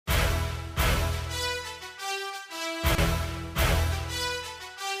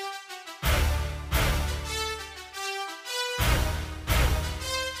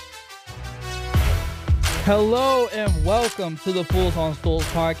Hello and welcome to the Fools on Stools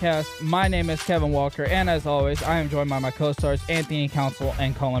podcast. My name is Kevin Walker, and as always, I am joined by my co-stars Anthony Council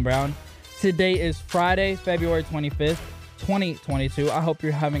and Colin Brown. Today is Friday, February 25th, 2022. I hope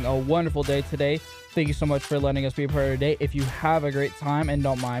you're having a wonderful day today. Thank you so much for letting us be a part of your day. If you have a great time and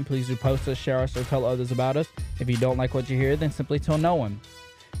don't mind, please do post us, share us, or tell others about us. If you don't like what you hear, then simply tell no one.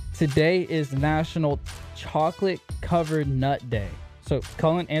 Today is National Chocolate Covered Nut Day. So,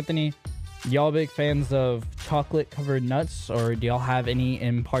 Colin, Anthony, y'all big fans of chocolate covered nuts, or do y'all have any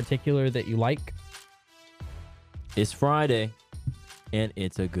in particular that you like? It's Friday, and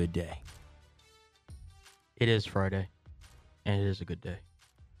it's a good day. It is Friday, and it is a good day.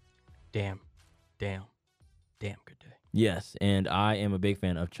 Damn good day. Yes, and I am a big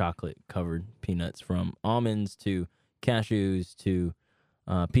fan of chocolate-covered peanuts, from almonds to cashews to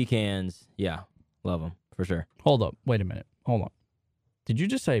pecans. Yeah, love them, for sure. Hold up. Wait a minute. Hold on. Did you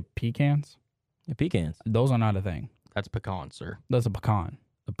just say pecans? Yeah, pecans. Those are not a thing. That's pecan, sir. That's a pecan.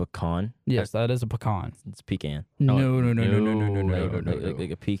 A pecan? Yes, that is a pecan. It's pecan. No.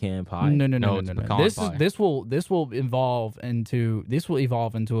 Like a pecan pie? No. it's pecan pie. This will evolve into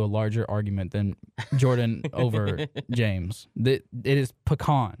a larger argument than Jordan over James. It is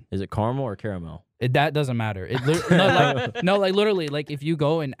pecan. Is it caramel or caramel? That doesn't matter. Literally, like if you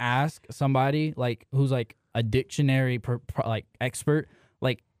go and ask somebody like who's like a dictionary expert,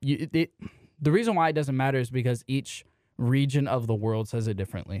 like the reason why it doesn't matter is because each region of the world says it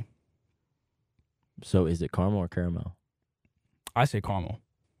differently. So is it caramel or caramel? I say caramel.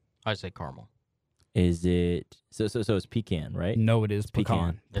 I say caramel. Is it so it's pecan, right? No, it is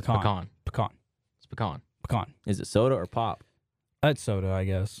pecan. It's pecan. Pecan. It's pecan. Pecan. Is it soda or pop? That's soda, I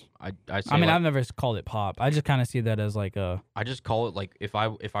guess. I mean, I've never called it pop. I just kind of see that as like a. I just call it like if I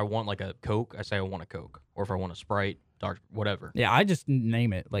want like a Coke, I say I want a Coke, or if I want a Sprite, dark, whatever. Yeah, I just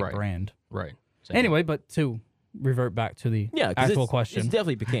name it like Right. brand. Right. Anyway, but to revert back to the 'cause actual it's question.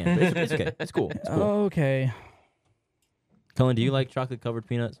 definitely pecan. But it's okay. It's cool. It's cool. Okay. Colin, do you like chocolate-covered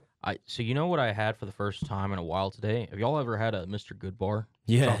peanuts? So you know what I had for the first time in a while today? Have y'all ever had a Mr. Good bar?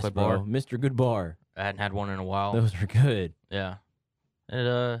 Yes, Chocolate bro. bar? Mr. Good Bar. I hadn't had one in a while. Those were good. Yeah. It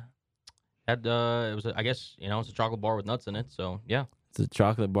it was I guess it's a chocolate bar with nuts in it. So yeah. It's a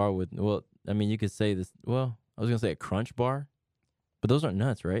chocolate bar with, well, I mean, you could say this, well, I was going to say a crunch bar, but those aren't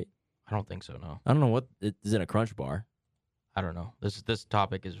nuts, right? I don't think so. No. I don't know what is in a crunch bar. I don't know. This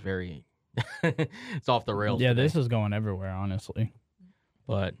topic is very it's off the rails. Yeah, today. this is going everywhere, honestly.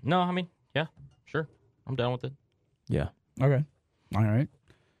 But no, I mean, yeah, sure. I'm down with it. Yeah. Okay. All right.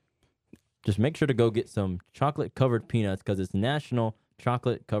 Just make sure to go get some chocolate-covered peanuts because it's National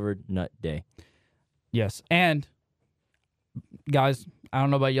Chocolate-Covered Nut Day. Yes. And guys, I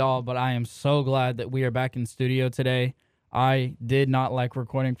don't know about y'all, but I am so glad that we are back in studio today. I did not like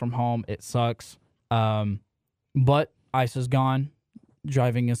recording from home. It sucks. But ice is gone.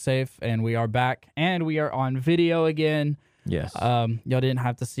 Driving is safe, and we are back, and we are on video again. Yes. Y'all didn't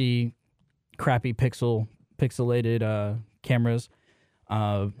have to see crappy pixelated cameras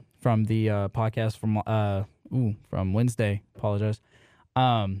from the podcast from Wednesday. Apologize.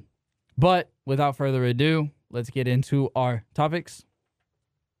 But without further ado, let's get into our topics.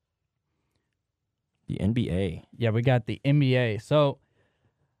 The NBA. Yeah, we got the NBA. So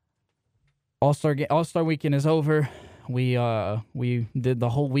All-Star weekend is over. We did the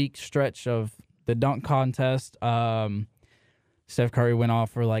whole week stretch of the dunk contest. Steph Curry went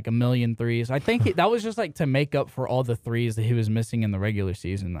off for like 1 million threes. I think that was just like to make up for all the threes that he was missing in the regular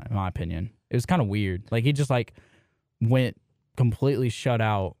season, in my opinion. It was kind of weird. Like he just like went completely shut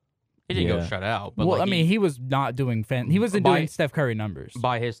out. He didn't Yeah. go shut out. But Well, like, I mean, he was not doing he wasn't doing Steph Curry numbers.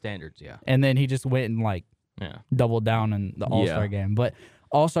 by his standards, yeah. And then he just went and like Yeah. doubled down in the All-Star game. But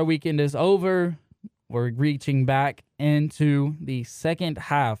All-Star weekend is over. We're reaching back into the second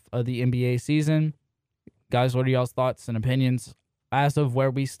half of the NBA season. Guys, what are y'all's thoughts and opinions as of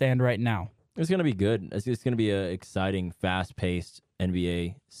where we stand right now? It's going to be good. It's going to be an exciting, fast-paced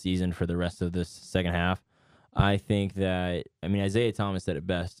NBA season for the rest of this second half. I think that, Isaiah Thomas said it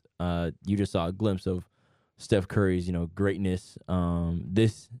best. You just saw a glimpse of Steph Curry's, greatness.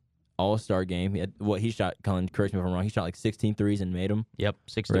 This All-Star game, he shot, Colin, correct me if I'm wrong, he shot like 16 threes and made them. Yep,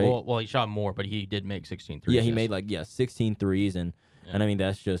 16. Right? Well, he shot more, but he did make 16 threes. Yeah, he yes. made 16 threes, and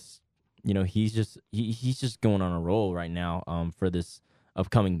that's just, he's just going on a roll right now for this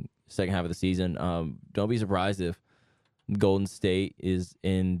upcoming second half of the season. Don't be surprised if Golden State is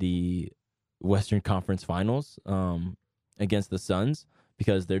in the Western Conference Finals against the Suns,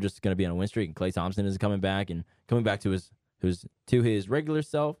 because they're just going to be on a win streak, and Klay Thompson is coming back to his regular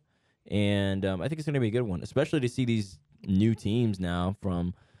self. And I think it's going to be a good one, especially to see these new teams now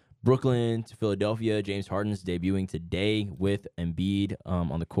from Brooklyn to Philadelphia. James Harden's debuting today with Embiid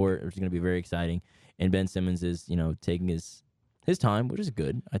on the court, which is going to be very exciting. And Ben Simmons is, taking his time, which is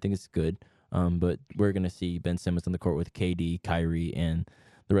good. I think it's good. But we're going to see Ben Simmons on the court with KD, Kyrie, and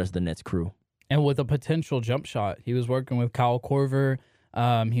the rest of the Nets crew. And with a potential jump shot, he was working with Kyle Korver.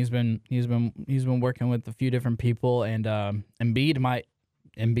 He's been working with a few different people, and Embiid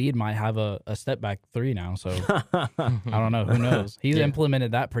might have a step back three now. So I don't know. Who knows? He's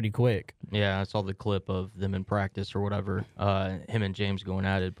implemented that pretty quick. Yeah, I saw the clip of them in practice or whatever. Him and James going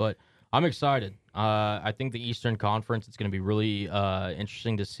at it, but I'm excited. I think the Eastern Conference, it's going to be really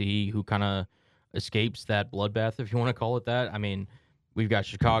interesting to see who kind of escapes that bloodbath, if you want to call it that. I mean, we've got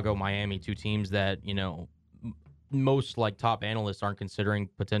Chicago, Miami, two teams that, most top analysts aren't considering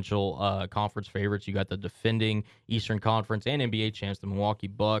potential conference favorites. You got the defending Eastern Conference and NBA champs, the Milwaukee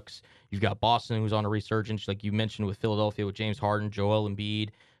Bucks. You've got Boston, who's on a resurgence, like you mentioned with Philadelphia, with James Harden, Joel Embiid.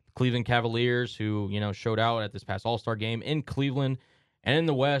 Cleveland Cavaliers, who showed out at this past All-Star game in Cleveland. And in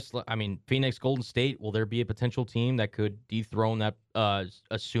the West, I mean, Phoenix, Golden State, will there be a potential team that could dethrone that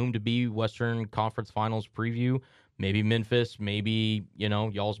assumed to be Western Conference Finals preview? Maybe Memphis, maybe,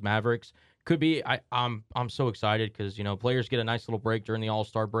 y'all's Mavericks. Could be. I'm so excited because, players get a nice little break during the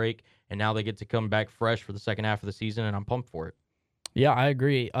All-Star break, and now they get to come back fresh for the second half of the season, and I'm pumped for it. Yeah, I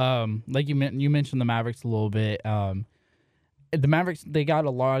agree. Like you mentioned the Mavericks a little bit. The Mavericks, they got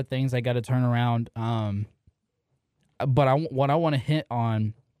a lot of things they got to turn around. But what I want to hit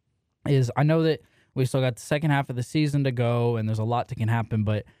on is, I know that we still got the second half of the season to go, and there's a lot that can happen.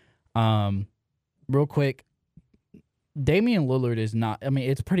 But real quick, Damian Lillard is not. I mean,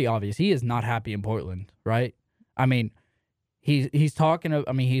 it's pretty obvious he is not happy in Portland, right? I mean, he's talking.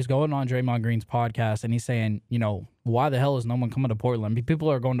 I mean, he's going on Draymond Green's podcast, and he's saying, why the hell is no one coming to Portland? I mean,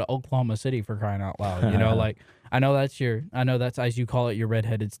 people are going to Oklahoma City, for crying out loud. Like, I know that's as you call it, your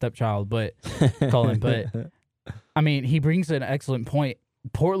redheaded stepchild, but Colin, but. I mean, he brings an excellent point.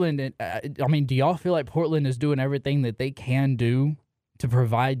 Portland, I mean, do y'all feel like Portland is doing everything that they can do to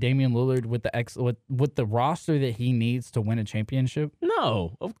provide Damian Lillard with with the roster that he needs to win a championship?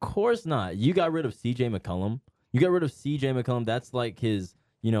 No, of course not. You got rid of C.J. McCollum. That's like his,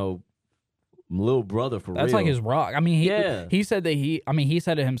 little brother for real. That's like his rock. I mean, he said that he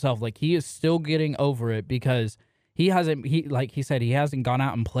said it himself. Like, he is still getting over it because he hasn't gone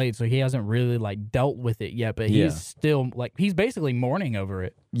out and played, so he hasn't really dealt with it yet. But he's still he's basically mourning over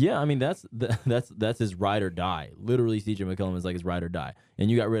it. Yeah, I mean that's his ride or die. Literally, C.J. McCollum is like his ride or die,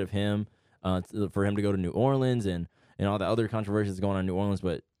 and you got rid of him for him to go to New Orleans and all the other controversies going on in New Orleans,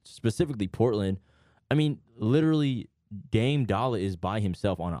 but specifically Portland. I mean, literally, Dame Dollar is by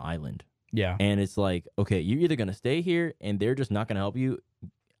himself on an island. Yeah, and it's like, okay, you're either gonna stay here and they're just not gonna help you,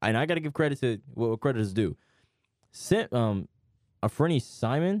 and I got to give credit to what credit is due. Afreni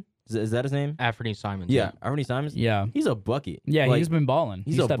Simon, is that his name? Afreni Simons. Yeah, Afreni Simons. Yeah, he's a bucket. Yeah, he's been balling.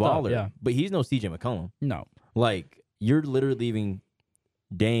 He's a baller. Up, yeah, but he's no CJ McCollum. No, you're literally leaving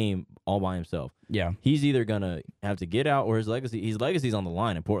Dame all by himself. Yeah, he's either gonna have to get out or his legacy's on the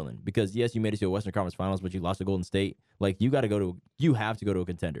line in Portland, because yes, you made it to a Western Conference Finals, but you lost to Golden State. You have to go to a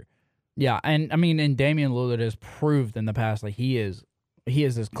contender. Yeah, and I mean, and Damian Lillard has proved in the past he is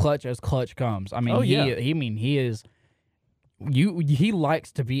as clutch comes. I mean, he is. He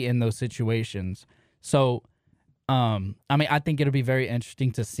likes to be in those situations. So, I mean, I think it'll be very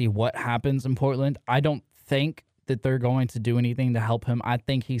interesting to see what happens in Portland. I don't think that they're going to do anything to help him. I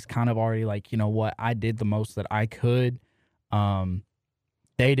think he's kind of already what, I did the most that I could.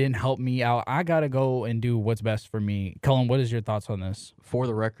 They didn't help me out. I gotta go and do what's best for me. Cullen, what is your thoughts on this? For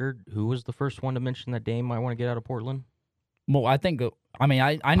the record, who was the first one to mention that Dame might want to get out of Portland? Well, I think. I mean,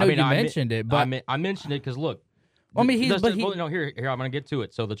 I know you mentioned it, but I mentioned it because look. I mean, here I'm going to get to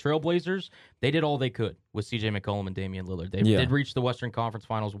it. So the Trailblazers, they did all they could with C.J. McCollum and Damian Lillard. They did reach the Western Conference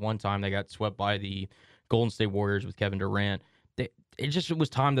Finals one time. They got swept by the Golden State Warriors with Kevin Durant. It was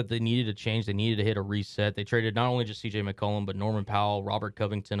time that they needed to change. They needed to hit a reset. They traded not only just C.J. McCollum, but Norman Powell, Robert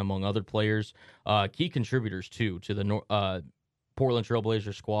Covington, among other players, key contributors too to the Portland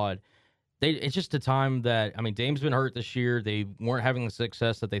Trailblazers squad. It's just a time that, I mean, Dame's been hurt this year. They weren't having the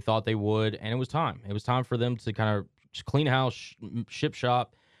success that they thought they would, and it was time. It was time for them to kind of just clean house, ship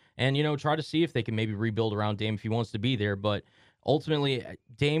shop, and, try to see if they can maybe rebuild around Dame if he wants to be there. But ultimately,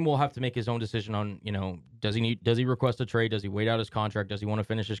 Dame will have to make his own decision on, does he request a trade? Does he wait out his contract? Does he want to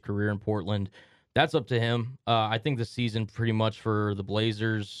finish his career in Portland? That's up to him. I think this season pretty much for the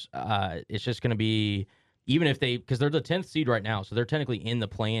Blazers, it's just going to be, even if because they're the 10th seed right now, so they're technically in the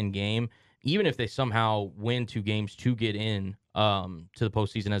play-in game. Even if they somehow win 2 games to get in to the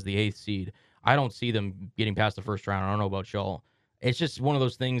postseason as the 8th seed, I don't see them getting past the first round. I don't know about y'all. it's just one of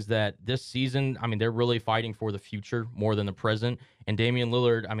those things that this season, I mean, they're really fighting for the future more than the present. And Damian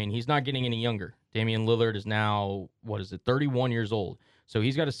Lillard, I mean, he's not getting any younger. Damian Lillard is now, 31 years old. So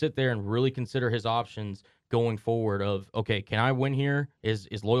he's got to sit there and really consider his options going forward of, okay, can I win here? Is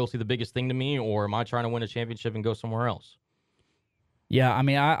loyalty the biggest thing to me, or am I trying to win a championship and go somewhere else? Yeah, I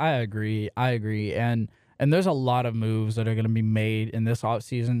mean, I agree. And there's a lot of moves that are going to be made in this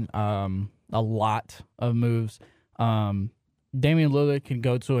offseason. A lot of moves. Damian Lillard can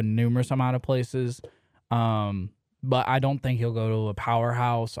go to a numerous amount of places, but I don't think he'll go to a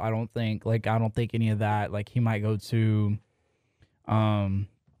powerhouse. I don't think any of that. Like, he might go to, I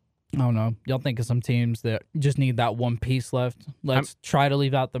don't know. Y'all think of some teams that just need that one piece left. Let's try to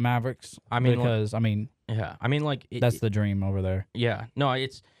leave out the Mavericks. Because that's the dream over there. Yeah, no,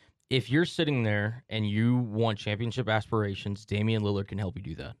 it's if you're sitting there and you want championship aspirations, Damian Lillard can help you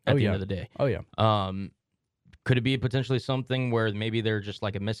do that at the end of the day. Oh yeah. Could it be potentially something where maybe they're just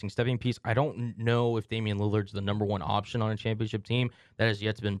like a missing stepping piece? I don't know if Damian Lillard's the number one option on a championship team. That has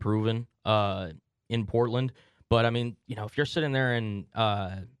yet to been proven in Portland. But, I mean, if you're sitting there and,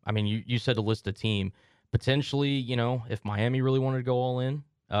 you said to list a team, potentially, if Miami really wanted to go all in,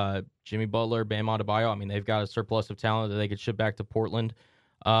 Jimmy Butler, Bam Adebayo, I mean, they've got a surplus of talent that they could ship back to Portland.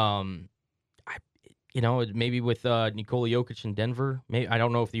 Maybe with Nikola Jokic in Denver. I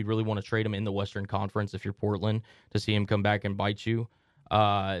don't know if you'd really want to trade him in the Western Conference if you're Portland to see him come back and bite you.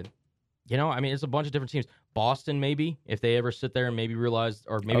 It's a bunch of different teams. Boston, maybe, if they ever sit there and maybe realize,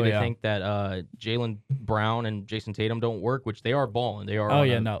 or maybe they think that Jaylen Brown and Jason Tatum don't work, which they are balling. They are. Oh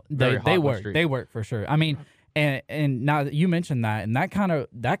yeah, no, they work. They work for sure. I mean, and now that you mentioned that, and that kind of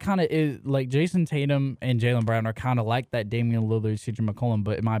is like Jason Tatum and Jaylen Brown are kind of like that Damian Lillard, CJ McCollum,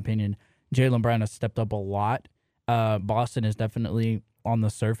 but in my opinion, Jaylen Brown has stepped up a lot. Boston is definitely on the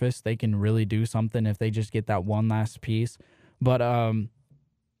surface. They can really do something if they just get that one last piece. But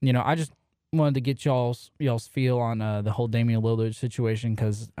I just wanted to get y'all's feel on the whole Damian Lillard situation,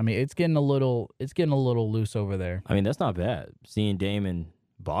 because I mean it's getting a little loose over there. I mean, that's not bad. Seeing Dame in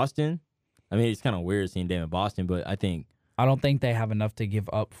Boston, I mean, it's kind of weird seeing Dame in Boston, but I don't think they have enough to give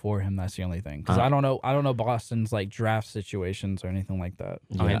up for him. That's the only thing. Because I don't know Boston's like draft situations or anything like that.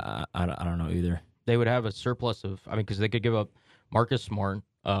 Yeah, I don't know either. They would have a surplus of, because they could give up Marcus Smart.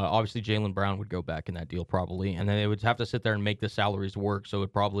 Obviously, Jaylen Brown would go back in that deal probably, and then they would have to sit there and make the salaries work. So it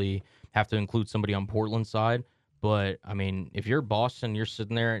would probably have to include somebody on Portland's side. But I mean, if you're Boston, you're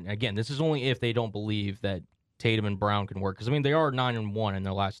sitting there, and again, this is only if they don't believe that Tatum and Brown can work. Because I mean, they are 9-1 in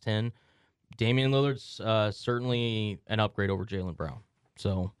their last 10. Damian Lillard's certainly an upgrade over Jaylen Brown.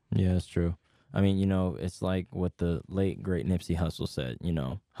 So yeah, that's true. I mean, it's like what the late great Nipsey Hussle said.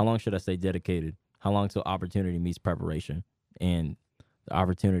 How long should I stay dedicated? How long till opportunity meets preparation? And the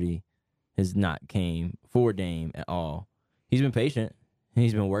opportunity has not came for Dame at all. He's been patient.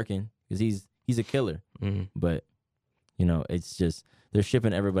 He's been working because he's a killer. Mm-hmm. But it's just they're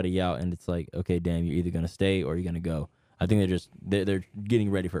shipping everybody out, and it's like, okay, Dame, you're either gonna stay or you're gonna go. I think they're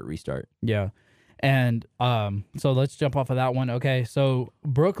getting ready for a restart. Yeah. And so let's jump off of that one. Okay, so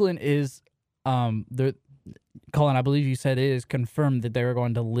Brooklyn is Colin, I believe you said it is confirmed that they were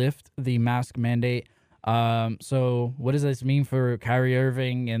going to lift the mask mandate. So what does this mean for Kyrie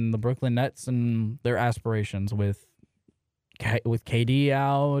Irving and the Brooklyn Nets and their aspirations with KD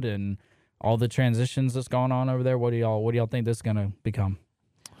out and all the transitions that's going on over there? What do y'all think this is gonna become?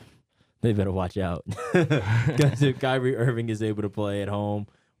 They better watch out. Because if Kyrie Irving is able to play at home,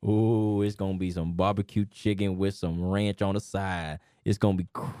 ooh, it's going to be some barbecue chicken with some ranch on the side. It's going to be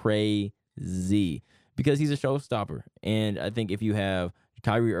crazy because he's a showstopper. And I think if you have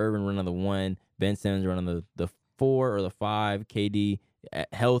Kyrie Irving running the 1, Ben Simmons running the 4 or the 5, KD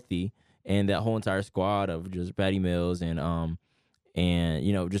healthy, and that whole entire squad of just Patty Mills and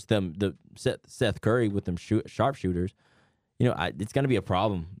just the Seth Curry with them sharpshooters, it's going to be a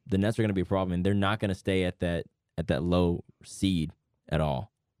problem. The Nets are going to be a problem, and they're not going to stay at that low seed at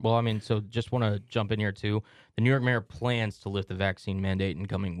all. Well, I mean, so just want to jump in here, too. The New York mayor plans to lift the vaccine mandate in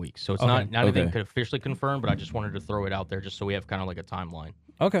coming weeks. So it's not anything officially confirmed, but I just wanted to throw it out there just so we have kind of like a timeline.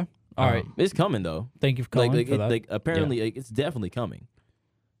 Okay. All right. It's coming, though. Thank you for calling for that. Apparently, it's definitely coming.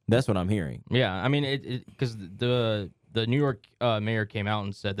 That's what I'm hearing. Yeah, I mean, because the New York mayor came out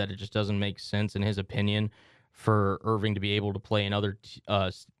and said that it just doesn't make sense, in his opinion, for Irving to be able to play in other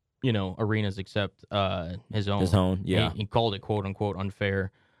arenas except his own. His own, yeah. He called it quote unquote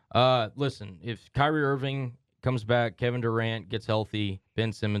unfair. Listen, if Kyrie Irving comes back, Kevin Durant gets healthy,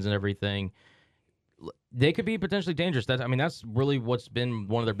 Ben Simmons and everything, they could be potentially dangerous. That's really what's been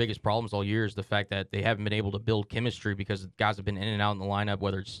one of their biggest problems all year is the fact that they haven't been able to build chemistry because guys have been in and out in the lineup,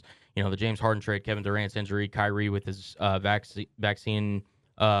 whether it's, the James Harden trade, Kevin Durant's injury, Kyrie with his vaccine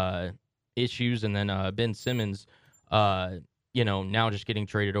issues, and then Ben Simmons, now just getting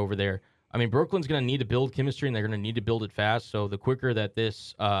traded over there. I mean, Brooklyn's going to need to build chemistry, and they're going to need to build it fast. So the quicker that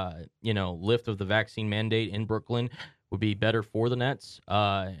this, lift of the vaccine mandate in Brooklyn would be better for the Nets,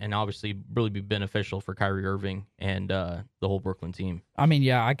 and obviously really be beneficial for Kyrie Irving and the whole Brooklyn team. I mean,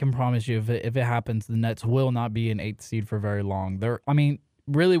 yeah, I can promise you, if it happens, the Nets will not be an 8th seed for very long.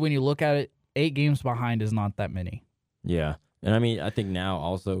 Really, when you look at it, 8 games behind is not that many. Yeah, and I think now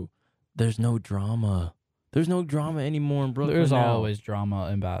also there's no drama. There's no drama anymore in Brooklyn. There's now. always drama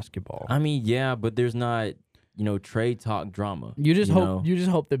in basketball. Yeah, but there's not. Trade talk drama. You just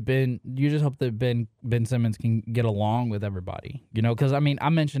hope that Ben Simmons can get along with everybody. Because I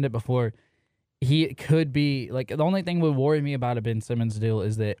mentioned it before. He could be the only thing would worry me about a Ben Simmons deal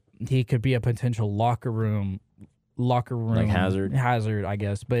is that he could be a potential locker room like hazard, I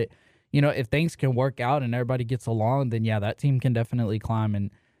guess. But if things can work out and everybody gets along, then yeah, that team can definitely climb.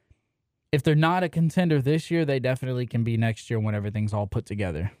 And if they're not a contender this year, they definitely can be next year when everything's all put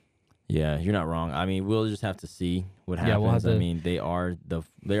together. Yeah, you're not wrong. We'll just have to see what happens. Yeah, we'll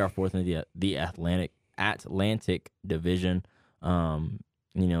they are fourth in the Atlantic Division. Like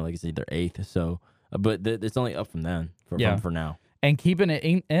I said, they're 8th. So, but it's only up from then for now. And keeping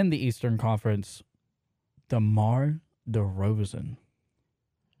it in the Eastern Conference, DeMar DeRozan.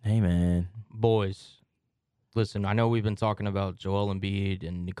 Hey man, boys. Listen, I know we've been talking about Joel Embiid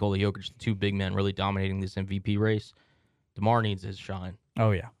and Nikola Jokic, the 2 big men really dominating this MVP race. DeMar needs his shine.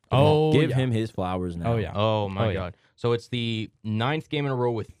 Oh, yeah. Give him his flowers now. Oh, yeah. Oh, my God. So it's the 9th game in a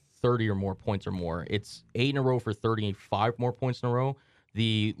row with 30 or more points or more. It's 8 in a row for 35 more points in a row.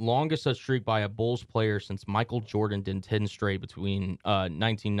 The longest such streak by a Bulls player since Michael Jordan did 10 straight between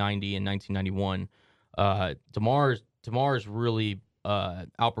 1990 and 1991. DeMar's really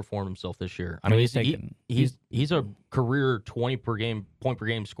outperformed himself this year. He's a career 20 point per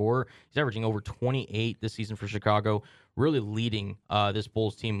game scorer. He's averaging over 28 this season for Chicago, really leading this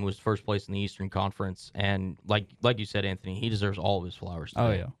Bulls team who was first place in the Eastern Conference. And like you said, Anthony, he deserves all of his flowers today.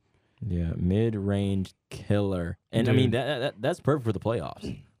 Oh yeah. Yeah, mid-range killer. And dude, that's perfect for the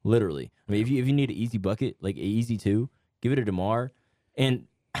playoffs. Literally. If you need an easy bucket, like an easy 2, give it to DeMar. And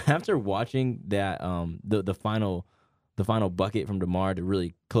after watching that the final bucket from DeMar to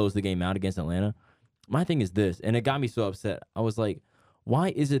really close the game out against Atlanta, my thing is this, and it got me so upset. I was like, why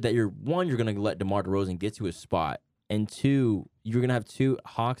is it that you're going to let DeMar DeRozan get to his spot, and 2, you're going to have 2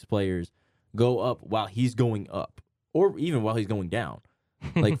 Hawks players go up while he's going up, or even while he's going down,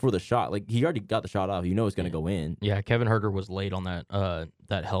 for the shot. He already got the shot off. It's going to go in. Yeah, Kevin Huerter was late on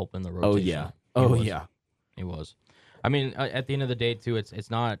that help in the rotation. He was. At the end of the day, too, it's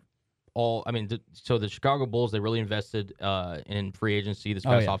not all. So the Chicago Bulls, they really invested in free agency this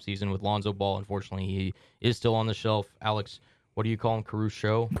past offseason with Lonzo Ball. Unfortunately, he is still on the shelf. Alex, what do you call him?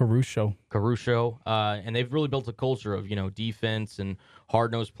 Caruso. And they've really built a culture of, defense and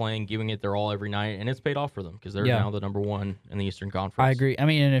hard-nosed playing, giving it their all every night, and it's paid off for them because they're now the number 1 in the Eastern Conference. I agree. And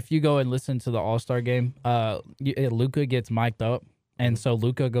if you go and listen to the All-Star game, Luka gets mic'd up, and so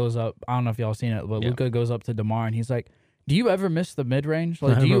Luka goes up. I don't know if y'all seen it, but Luka goes up to DeMar, and he's like, do you ever miss the mid-range?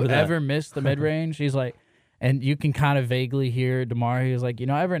 Do you ever miss the mid-range? He's like, and you can kind of vaguely hear DeMar. He was like,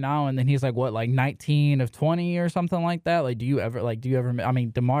 every now and then he's like, what, 19 of 20 or something like that? Do you ever?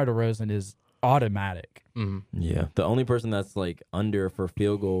 DeMar DeRozan is automatic. Mm-hmm. Yeah, the only person that's under for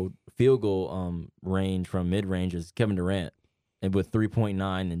field goal range from mid-range is Kevin Durant, and with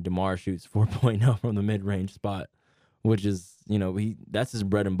 3.9, and DeMar shoots 4.0 from the mid-range spot, which is that's his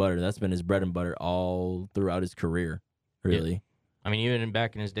bread and butter. That's been his bread and butter all throughout his career. Really. Yeah. Even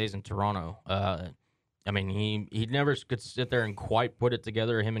back in his days in Toronto, he never could sit there and quite put it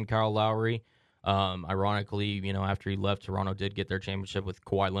together, him and Kyle Lowry. Ironically, after he left, Toronto did get their championship with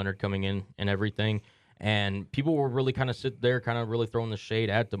Kawhi Leonard coming in and everything. And people were really kind of sit there, kind of really throwing the shade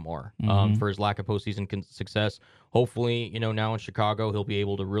at DeMar for his lack of postseason success. Hopefully, now in Chicago, he'll be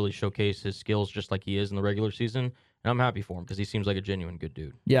able to really showcase his skills just like he is in the regular season. And I'm happy for him because he seems like a genuine good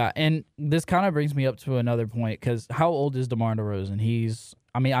dude. Yeah, and this kind of brings me up to another point because how old is DeMar DeRozan?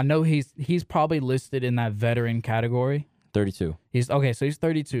 I know he's probably listed in that veteran category. 32. So he's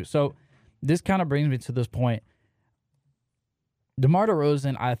 32. So this kind of brings me to this point. DeMar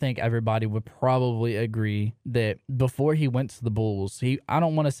DeRozan, I think everybody would probably agree that before he went to the Bulls, I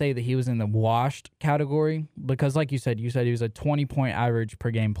don't want to say that he was in the washed category because, like you said he was a 20-point average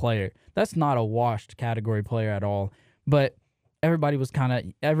per game player. That's not a washed category player at all. But everybody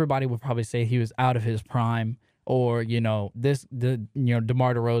would probably say he was out of his prime, or DeMar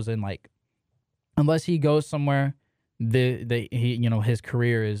DeRozan, like, unless he goes somewhere, his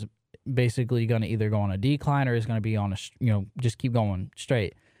career is basically going to either go on a decline or is going to be on just keep going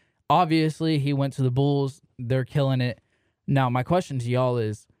straight. Obviously, he went to the Bulls. They're killing it. Now, my question to y'all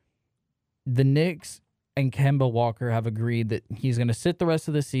is, the Knicks and Kemba Walker have agreed that he's going to sit the rest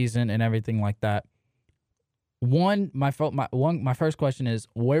of the season and everything like that. My first question is,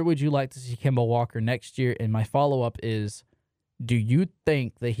 where would you like to see Kemba Walker next year? And my follow-up is, do you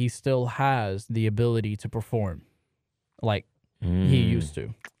think that he still has the ability to perform like he used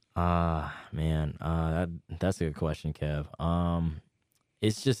to? Man, that's a good question, Kev.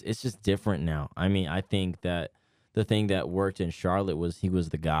 It's just different now. I mean, I think that the thing that worked in Charlotte was he was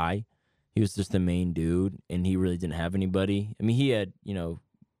the guy. He was just the main dude, and he really didn't have anybody. I mean, he had,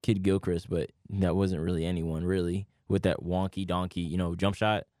 Kid Gilchrist, but that wasn't really anyone, really, with that wonky donkey, jump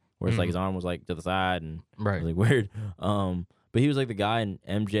shot, where it's like his arm was like to the side and right. really weird. But he was like the guy, and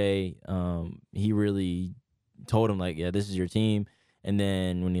MJ, he really told him, like, yeah, this is your team. And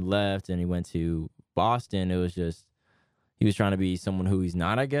then when he left and he went to Boston, it was just, he was trying to be someone who he's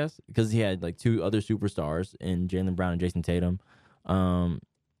not, I guess, because he had like two other superstars in Jaylen Brown and Jason Tatum.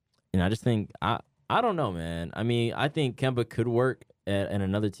 And I just think, I don't know, man. I mean, I think Kemba could work at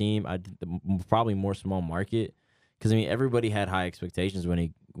another team, probably more small market, because, I mean, everybody had high expectations when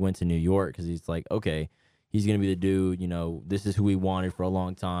he went to New York, because he's like, okay, he's going to be the dude, this is who we wanted for a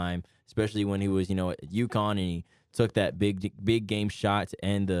long time, especially when he was, at UConn and he took that big game shot to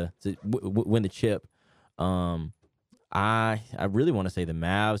end to win the chip. I really want to say the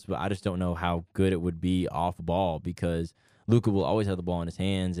Mavs, but I just don't know how good it would be off ball, because Luka will always have the ball in his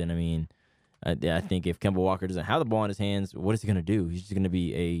hands. And I mean, I think if Kemba Walker doesn't have the ball in his hands, what is he going to do? He's just going to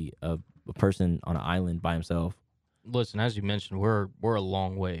be a person on an island by himself. Listen, as you mentioned, we're a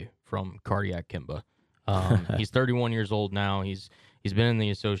long way from cardiac Kemba. He's 31 years old now. He's been in the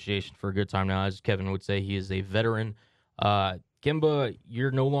association for a good time now. As Kevin would say, he is a veteran. Kemba,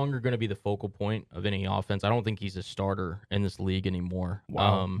 you're no longer going to be the focal point of any offense. I don't think he's a starter in this league anymore.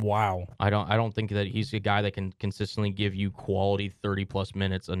 Wow. I don't think that he's a guy that can consistently give you quality 30-plus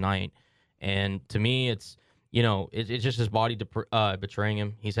minutes a night. And to me, it's just his body betraying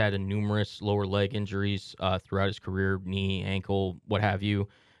him. He's had numerous lower leg injuries throughout his career, knee, ankle, what have you.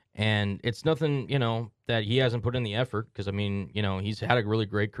 And it's nothing, that he hasn't put in the effort, because, I mean, he's had a really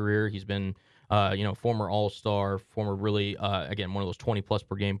great career. He's been, former All-Star, former really, again, one of those 20-plus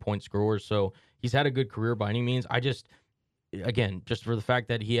per game point scorers. So he's had a good career by any means. Just for the fact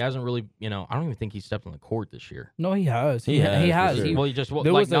that he hasn't really, I don't even think he stepped on the court this year. No, he has. He has. Sure. Well, he just,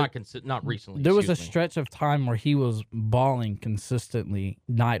 not recently. There was a stretch of time where he was balling consistently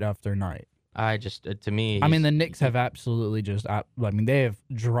night after night. To me, the Knicks have absolutely they have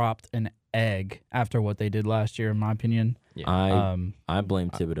dropped an egg after what they did last year, in my opinion. Yeah. I blame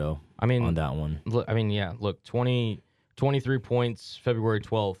Thibodeau on that one. Look, 23 points February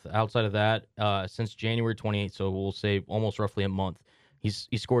 12th. Outside of that, since January 28th, so we'll say almost roughly a month,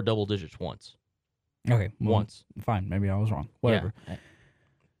 he scored double digits once. Okay. Once. Fine. Maybe I was wrong. Whatever. Yeah.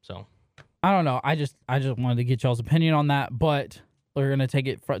 So. I don't know. I just wanted to get y'all's opinion on that, but we're gonna take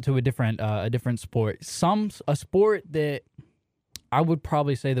it to a different sport. A sport that I would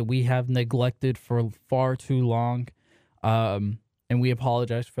probably say that we have neglected for far too long, and we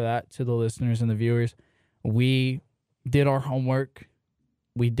apologize for that to the listeners and the viewers. We did our homework.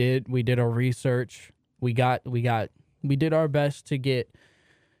 We did our research. We did our best to get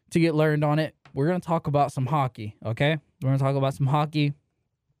learned on it. We're gonna talk about some hockey. Okay, we're gonna talk about some hockey.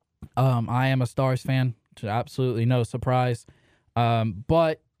 I am a Stars fan, to absolutely no surprise.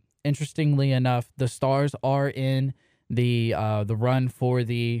 But interestingly enough, the Stars are in the run for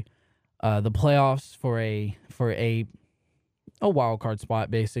the playoffs for a wild card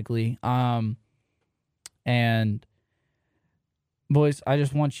spot, basically. And boys, I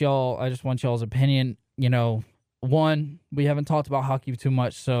just want y'all's opinion. One, we haven't talked about hockey too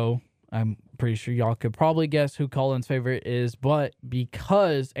much, so I'm pretty sure y'all could probably guess who Colin's favorite is. But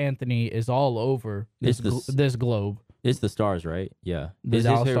because Anthony is all over this globe. It's the Stars, right? Yeah. His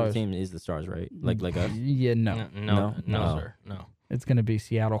favorite team is the Stars, right? Like us? Yeah, no, sir. No. It's going to be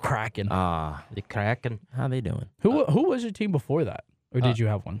Seattle Kraken. The Kraken. How they doing? Who was your team before that? Or did you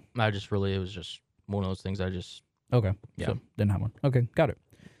have one? It was just one of those things Okay. Yeah. So didn't have one. Okay, got it.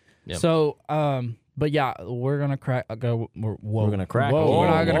 Yep. So, but yeah, we're going to crack. We're going to crack. We're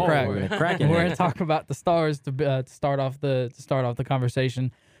not going to crack. We're going to crack. We're going to talk about the Stars to start off the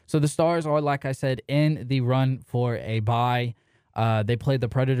conversation. So the Stars are, like I said, in the run for a bye. They played the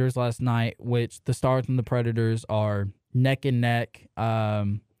Predators last night, which the Stars and the Predators are neck and neck.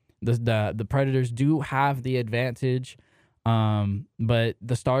 The Predators do have the advantage, but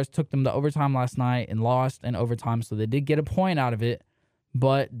the Stars took them to overtime last night and lost in overtime, so they did get a point out of it,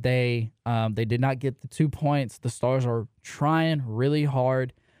 but they did not get the 2 points. The Stars are trying really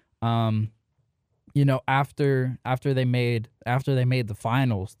hard. After they made the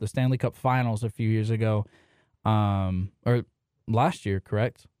finals, the Stanley Cup Finals a few years ago, or last year,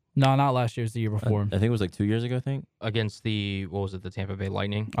 correct? No, not last year. It's the year before. I think it was like 2 years ago. I think against the Tampa Bay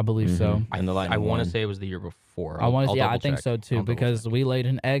Lightning. I believe so. And the Lightning I want to won. say it was the year before. I think so too, because we laid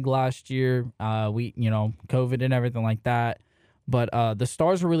an egg last year. COVID and everything like that. But the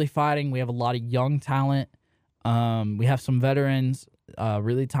Stars are really fighting. We have a lot of young talent. We have some veterans,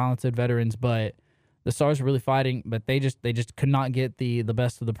 really talented veterans, but the Stars are really fighting. But they just could not get the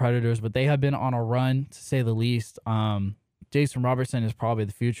best of the Predators. But they have been on a run, to say the least. Jason Robertson is probably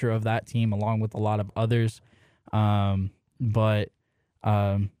the future of that team, along with a lot of others. But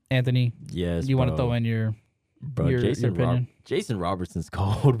Anthony, yes, you want to throw in your opinion? Jason Robertson's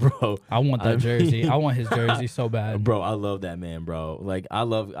cold, bro. I want that jersey. I want his jersey so bad, bro. I love that man, bro. Like I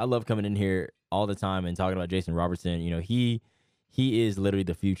love coming in here all the time and talking about Jason Robertson. He is literally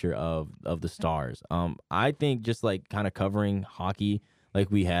the future of the Stars. I think just like kind of covering hockey like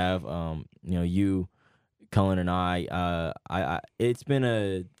we have, you, Cullen, and I it's been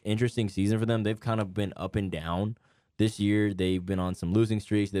a interesting season for them. They've kind of been up and down. This year, they've been on some losing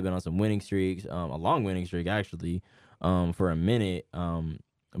streaks. They've been on some winning streaks, a long winning streak, actually, for a minute.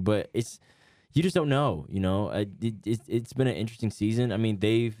 But you just don't know, It's been an interesting season. I mean,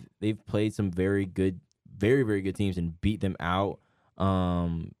 they've played some very good, very, very good teams and beat them out.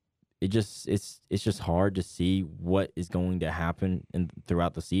 It's just hard to see what is going to happen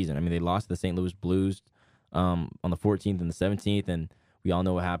throughout the season. I mean, they lost to the St. Louis Blues on the 14th and the 17th, and we all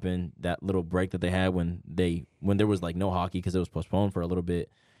know what happened. That little break that they had when there was like no hockey because it was postponed for a little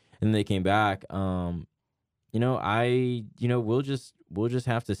bit, and then they came back. We'll just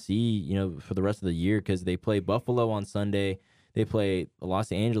have to see, for the rest of the year, because they play Buffalo on Sunday, they play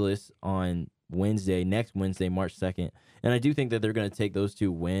Los Angeles on next Wednesday, March 2nd, and I do think that they're going to take those 2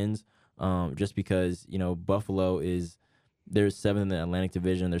 wins, just because Buffalo is. They're 7th in the Atlantic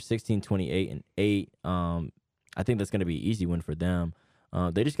Division. They're 16, 28, and 8. I think that's going to be an easy win for them.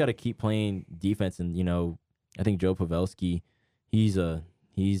 They just got to keep playing defense, and I think Joe Pavelski, he's a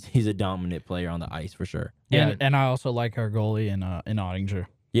dominant player on the ice for sure. Yeah, and I also like our goalie in Ottinger.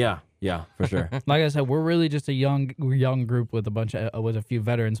 Yeah, for sure. Like I said, we're really just a young group with a few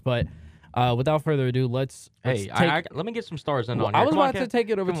veterans, but. Without further ado, let's let me get some stars in on here. I was about to take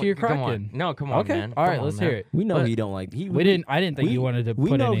it over to your Kraken. No, come on, okay. man. All right, let's hear it. We know he don't like. I didn't think you wanted to put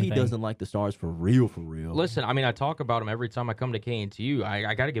anything. We know he doesn't like the Stars for real. Listen, I mean, I talk about him every time I come to KNTU.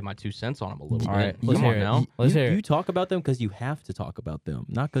 I got to give my 2 cents on him a little bit. All right, let's hear it now. Let's hear it. You talk about them because you have to talk about them,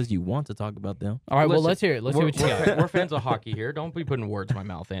 not because you want to talk about them. All right, well, let's hear it. Let's hear what you got. We're fans of hockey here. Don't be putting words in my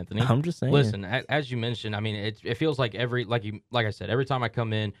mouth, Anthony. I'm just saying. Listen, as you mentioned, I mean, it feels like like I said, every time I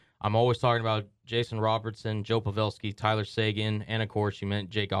come in, I'm always talking about Jason Robertson, Joe Pavelski, Tyler Seguin, and of course, you meant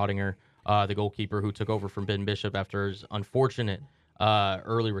Jake Ottinger, the goalkeeper who took over from Ben Bishop after his unfortunate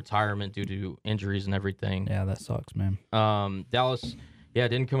early retirement due to injuries and everything. Yeah, that sucks, man. Dallas,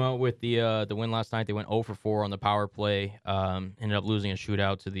 didn't come out with the win last night. They went 0 for 4 on the power play. Ended up losing a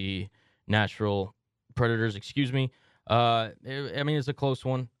shootout to the Nashville Predators. Excuse me. I mean, it's a close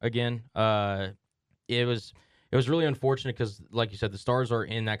one again. It was really unfortunate because, like you said, the Stars are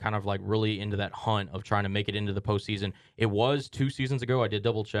in that kind of like really into that hunt of trying to make it into the postseason. It was 2 seasons ago. I did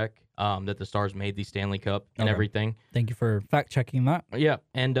double check that the Stars made the Stanley Cup and everything. Thank you for fact checking that. Yeah,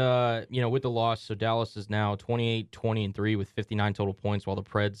 and with the loss, so Dallas is now 28-20-3 with 59 total points, while the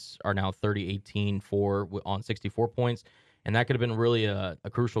Preds are now 30-18-4 on 64 points. And that could have been really a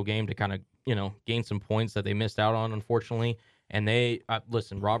crucial game to kind of gain some points that they missed out on, unfortunately. And they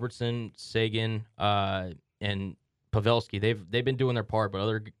Robertson, Seguin, and Pavelski, they've been doing their part, but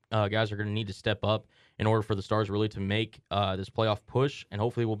other guys are going to need to step up in order for the Stars really to make this playoff push, and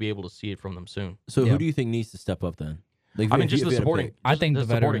hopefully we'll be able to see it from them soon. So who do you think needs to step up then? Like, I mean, just the supporting. I think the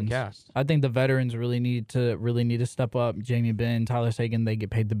veterans. Cast. I think the veterans really need to step up. Jamie Benn, Tyler Seguin, they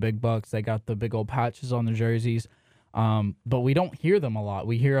get paid the big bucks. They got the big old patches on their jerseys. But we don't hear them a lot.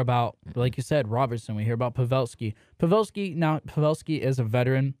 We hear about, like you said, Robertson. We hear about Pavelski. Pavelski is a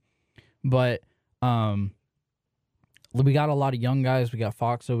veteran, but we got a lot of young guys. We got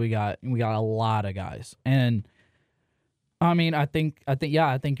Foxa. We got a lot of guys. And I mean, I think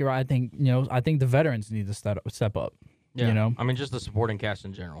you're right. I think the veterans need to step up. Yeah. You know? I mean, just the supporting cast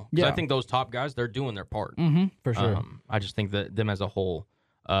in general. 'Cause Yeah. I think those top guys, they're doing their part. For sure. I just think that them as a whole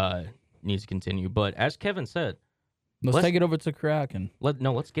needs to continue. But as Kevin said, Let's take it over to Kraken.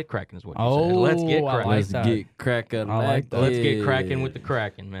 let's get cracking is what he Oh, said. Let's get I cracking. like Let's that. get cracking. I like that. Let's get cracking with the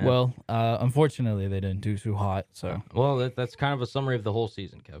Kraken, man. Well, unfortunately, they didn't do too hot. So Well, that's kind of a summary of the whole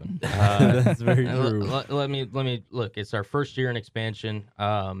season, Kevin. That's very and true. Let me look. It's our first year in expansion.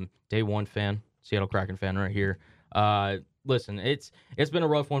 Day one fan, Seattle Kraken fan, right here. Listen, it's been a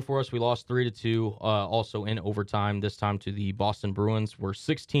rough one for us. We lost 3-2, also in overtime. This time to the Boston Bruins. We're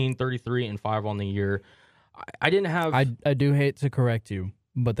 16, 33, and 5 on the year. I didn't have. I do hate to correct you,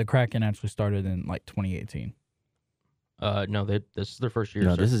 but the Kraken actually started in like 2018. No, this is their first year.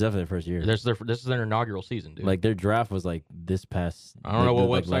 No, sir. this is definitely their first year. This is their inaugural season, dude. Like their draft was like this past. I don't know what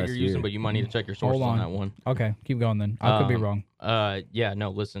like website last you're year. using, but you might need to check your sources on that one. Okay, keep going then. I could be wrong. Yeah,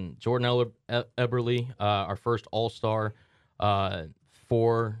 no, listen. Jordan Eberle, our first All-Star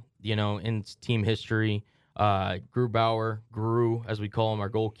for, in team history. Gru, as we call him, our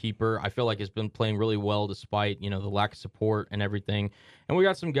goalkeeper, I feel like has been playing really well despite, the lack of support and everything. And we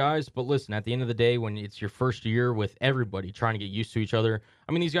got some guys, but listen, at the end of the day, when it's your first year with everybody trying to get used to each other,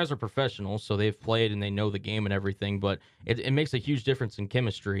 I mean, these guys are professionals, so they've played and they know the game and everything, but it makes a huge difference in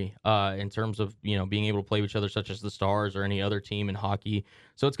chemistry in terms of, being able to play with each other, such as the Stars or any other team in hockey.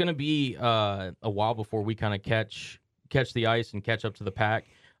 So it's going to be a while before we kind of catch the ice and catch up to the pack.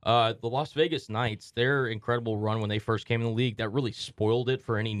 The Las Vegas Knights, their incredible run when they first came in the league, that really spoiled it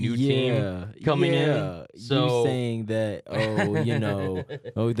for any new team coming in. So you saying that,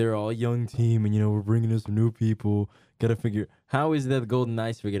 they're all young team, and we're bringing in some new people. Got to figure how is it that the Golden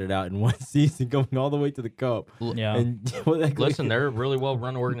Knights figured it out in one season, going all the way to the Cup. Yeah, and listen, they're a really well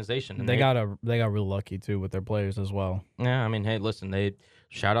run organization, and they got real lucky too with their players as well. Yeah, I mean, hey, listen, they.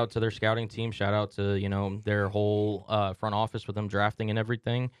 Shout out to their scouting team. Shout out to, their whole front office with them drafting and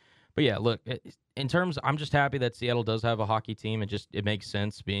everything. But, yeah, look, in terms – I'm just happy that Seattle does have a hockey team. It makes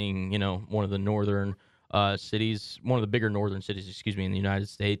sense being, one of the northern cities – one of the bigger northern cities, in the United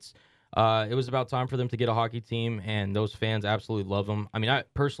States. It was about time for them to get a hockey team, and those fans absolutely love them. I mean, I'm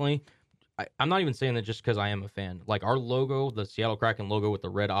not even saying that just because I am a fan. Like, our logo, the Seattle Kraken logo with the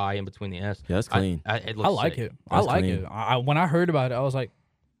red eye in between the S. Yeah, that's clean. It I like sick. it. I like it. When I heard about it, I was like,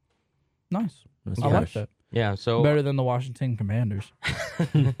 nice. I like that. Yeah, so better than the Washington Commanders.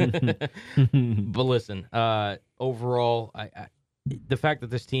 But listen, overall, the fact that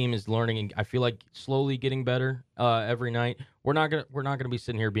this team is learning, and I feel like slowly getting better every night. We're not gonna be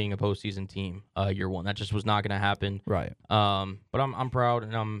sitting here being a postseason team year one. That just was not gonna happen. Right. But I'm proud,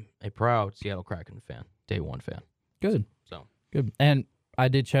 and I'm a proud Seattle Kraken fan, day one fan. Good. So good. And I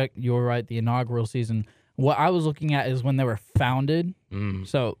did check. You were right. The inaugural season. What I was looking at is when they were founded.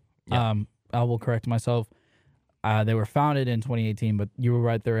 So, Yeah. I will correct myself. They were founded in 2018, but you were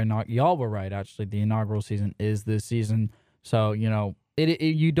right. Y'all were right. Actually, the inaugural season is this season. So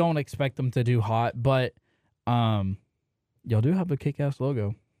you don't expect them to do hot, but y'all do have a kick-ass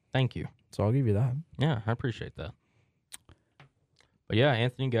logo. Thank you. So I'll give you that. Yeah, I appreciate that. But yeah,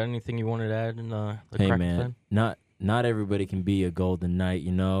 Anthony, got anything you wanted to add in the Hey Kraken man, fan? not everybody can be a Golden Knight.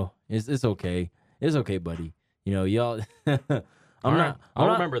 It's okay. It's okay, buddy. Y'all. I'll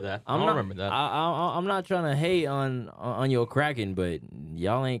remember that. I'm not trying to hate on your Kraken, but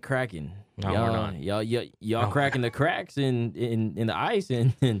y'all ain't cracking. No, we're not. Y'all cracking the cracks in the ice,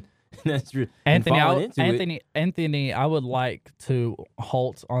 and that's Anthony, I would like to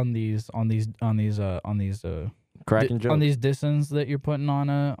halt on these Kraken jokes. on these distance that you're putting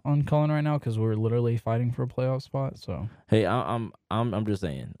on Cullen right now, because we're literally fighting for a playoff spot. So Hey, I'm just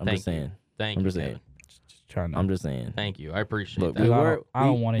saying. I'm just saying. Thank I'm you, just saying. Kevin. trying to. I'm just saying. Thank you. I appreciate Look, that. I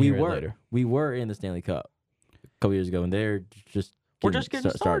don't want to hear it later. We were in the Stanley Cup a couple years ago, and they're just We're just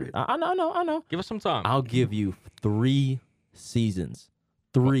getting started. I know. Give us some time. I'll give you 3 seasons.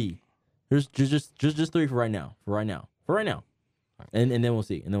 3. There's just 3 for right now. And then we'll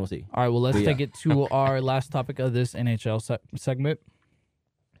see. All right. Well, let's take it to our last topic of this NHL segment.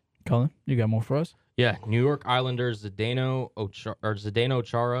 Colin, you got more for us? Yeah, New York Islanders Zdeno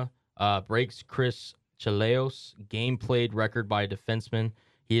Chara breaks Chris Chelios game played record by a defenseman.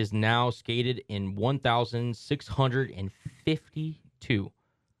 He is now skated in 1,652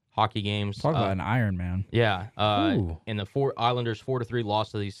 hockey games. Talk about an Iron Man. Yeah. In the Islanders 4-3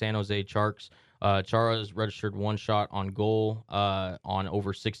 loss to the San Jose Sharks, Chara has registered 1 shot on goal on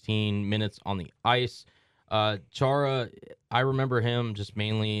over 16 minutes on the ice. Chara, I remember him just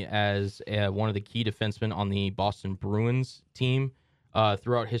mainly as one of the key defensemen on the Boston Bruins team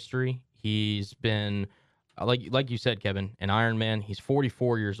throughout history. He's been like you said, Kevin, an Iron Man. He's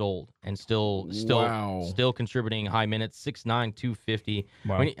 44 years old and still contributing high minutes. 6'9", 250.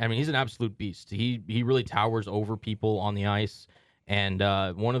 Wow. I mean, he's an absolute beast. He really towers over people on the ice. And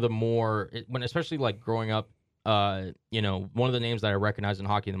one of the more, especially like growing up, one of the names that I recognized in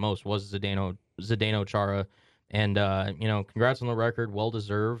hockey the most was Zdeno Chara. And congrats on the record, well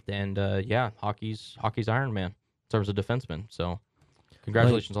deserved. And hockey's Iron Man in terms of defensemen. So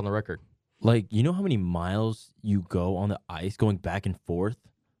congratulations on the record. Like, you know how many miles you go on the ice going back and forth?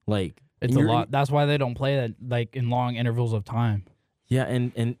 Like, it's a lot. That's why they don't play that like in long intervals of time. Yeah,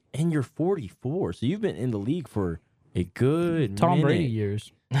 and you're 44, so you've been in the league for a good Tom minute. Brady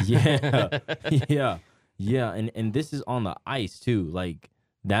years. Yeah, yeah, and this is on the ice too. Like,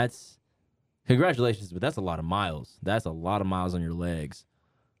 that's congratulations, but that's a lot of miles. That's a lot of miles on your legs.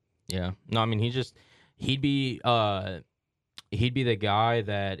 Yeah, no, I mean he'd be the guy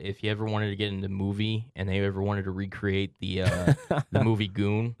that if you ever wanted to get into movie and they ever wanted to recreate the movie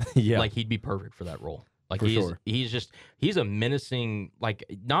Goon, like he'd be perfect for that role. Like he's a menacing, like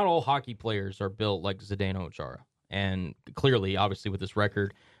not all hockey players are built like Zdeno Chara. And clearly, obviously with this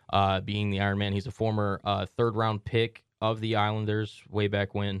record, being the Iron Man, he's a former 3rd round pick of the Islanders way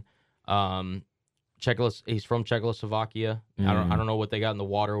back when. He's from Czechoslovakia. I don't know what they got in the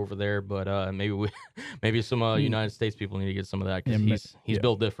water over there, but maybe some United States people need to get some of that because he's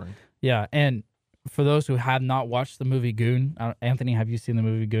built different. Yeah, and for those who have not watched the movie Goon, Anthony, have you seen the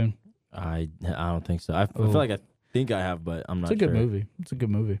movie Goon? I don't think so. I feel like I think I have, but I'm not sure. It's a good movie. It's a good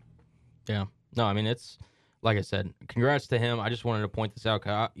movie. Yeah. No, I mean, it's like I said, congrats to him. I just wanted to point this out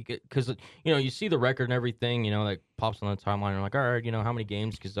because you see the record and everything, that pops on the timeline. And I'm like, all right, how many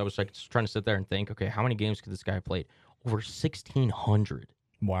games? Because I was like just trying to sit there and think, okay, how many games could this guy have played? Over 1,600.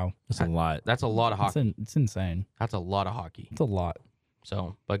 Wow, that's a lot. That's a lot of hockey. It's insane. That's a lot of hockey. It's a lot.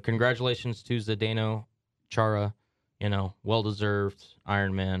 So, but congratulations to Zdeno Chara. Well deserved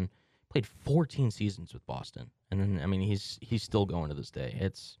Iron Man. Played 14 seasons with Boston, and then I mean he's still going to this day.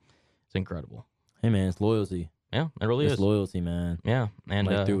 It's incredible. Hey man, it's loyalty. Yeah, it really is. It's loyalty, man. Yeah, and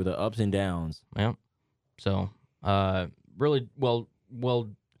like through the ups and downs. Yeah. So, really well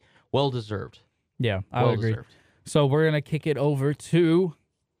deserved. Yeah, I would agree. So we're gonna kick it over to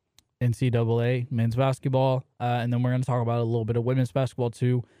NCAA men's basketball, and then we're gonna talk about a little bit of women's basketball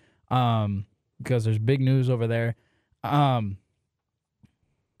too, because there's big news over there.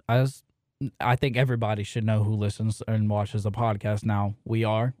 I think everybody should know who listens and watches the podcast now. We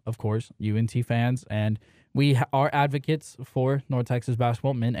are, of course, UNT fans, and we are advocates for North Texas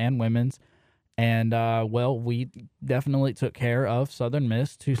basketball, men and women's. And, we definitely took care of Southern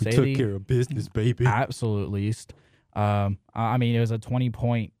Miss to say took care of business, baby. Absolute least. I mean, it was a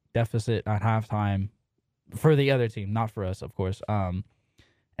 20-point deficit at halftime for the other team, not for us, of course.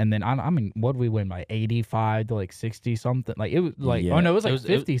 And then I mean, what did we win by 85 to like 60 something? Like it was like it was like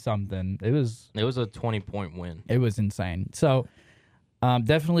 50 something. It was a 20-point win. It was insane. So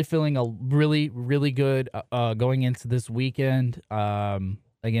definitely feeling a really, really good going into this weekend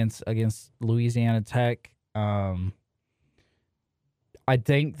against Louisiana Tech. I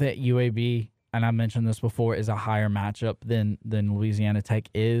think that UAB, and I mentioned this before, is a higher matchup than Louisiana Tech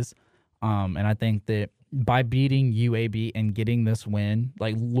is. And I think that by beating UAB and getting this win,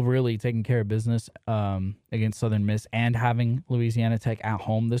 like really taking care of business against Southern Miss and having Louisiana Tech at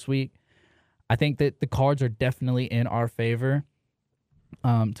home this week, I think that the cards are definitely in our favor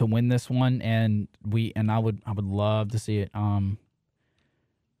to win this one, and I would love to see it. I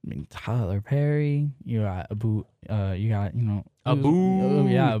mean, Tyler Perry, you got Abu, Abu.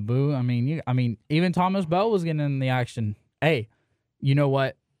 Abu. I mean, even Thomas Bell was getting in the action. Hey, you know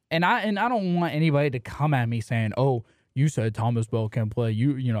what? And I don't want anybody to come at me saying, "Oh, you said Thomas Bell can play.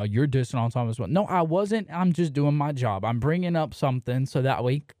 You're dissing on Thomas Bell." No, I wasn't. I'm just doing my job. I'm bringing up something so that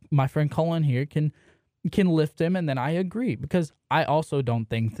way my friend Cullen here can lift him, and then I agree, because I also don't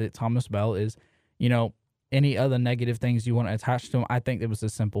think that Thomas Bell is, any other negative things you want to attach to him. I think it was a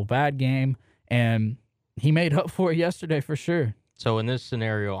simple bad game, and he made up for it yesterday for sure. So in this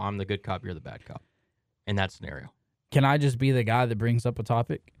scenario, I'm the good cop, you're the bad cop. In that scenario. Can I just be the guy that brings up a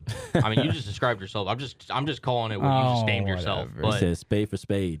topic? I mean, you just described yourself. I'm just calling it what you just named yourself. But, says spade for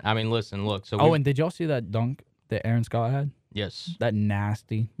spade. I mean, listen, look. So and did y'all see that dunk that Aaron Scott had? Yes. That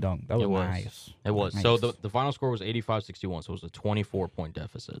nasty dunk. That was nice. It was. Nice. So the final score was 85-61, so it was a 24-point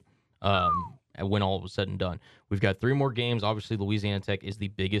deficit when all was said and done. We've got 3 more games. Obviously, Louisiana Tech is the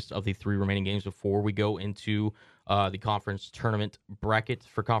biggest of the 3 remaining games before we go into the conference tournament bracket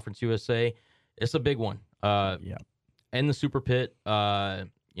for Conference USA. It's a big one. In the Super Pit,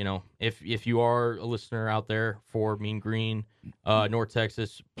 if you are a listener out there for Mean Green, North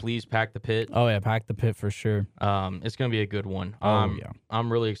Texas, please pack the pit. Oh yeah, pack the pit for sure. It's going to be a good one. Yeah.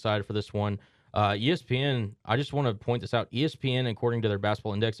 I'm really excited for this one. ESPN, I just want to point this out. ESPN, according to their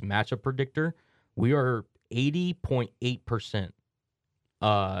Basketball Index matchup predictor, we are 80.8%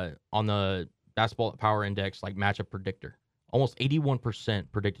 on the Basketball Power Index matchup predictor. Almost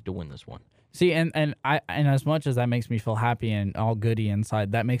 81% predicted to win this one. See, and as much as that makes me feel happy and all goody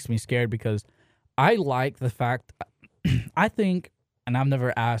inside, that makes me scared because I like the fact, I think, and I've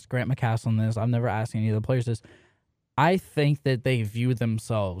never asked Grant McCastle this, I've never asked any of the players this, I think that they view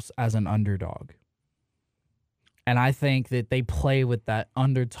themselves as an underdog. And I think that they play with that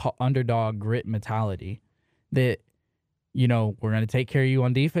underdog grit mentality that, we're going to take care of you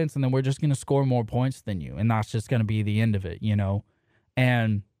on defense and then we're just going to score more points than you. And that's just going to be the end of it,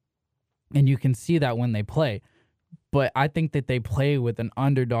 And you can see that when they play. But I think that they play with an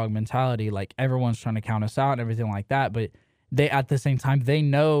underdog mentality, like everyone's trying to count us out and everything like that. But they, at the same time, they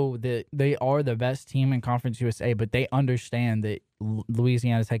know that they are the best team in Conference USA, but they understand that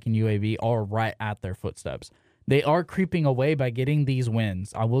Louisiana Tech and UAB are right at their footsteps. They are creeping away by getting these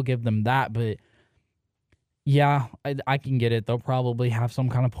wins. I will give them that, but yeah, I can get it. They'll probably have some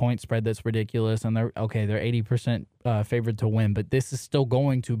kind of point spread that's ridiculous, and they're 80% favored to win, but this is still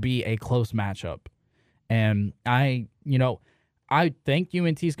going to be a close matchup. And I think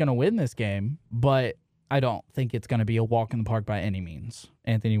UNT is going to win this game, but I don't think it's going to be a walk in the park by any means.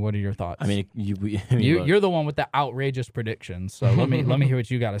 Anthony, what are your thoughts? I mean, you're the one with the outrageous predictions, so let me hear what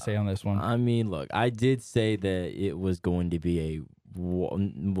you got to say on this one. I mean, look, I did say that it was going to be that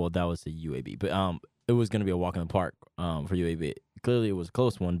was a UAB, but it was going to be a walk in the park for UAB. Clearly, it was a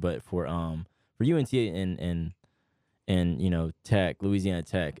close one, but for UNT and Tech, Louisiana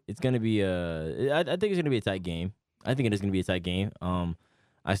Tech, it's going to be I think it's going to be a tight game. I think it is going to be a tight game.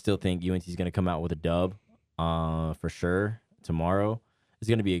 I still think UNT is going to come out with a dub for sure tomorrow. It's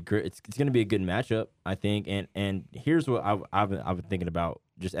going to be it's going to be a good matchup, I think. And here's what I've been thinking about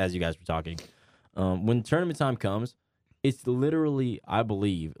just as you guys were talking. When tournament time comes, it's I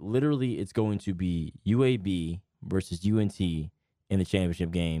believe it's going to be UAB versus UNT in the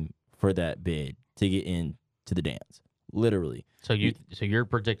championship game for that bid to get into the dance. Literally. So you're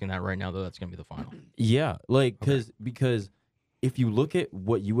predicting that right now, though, that's going to be the final. Yeah, because if you look at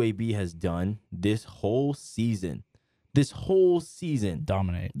what UAB has done this whole season,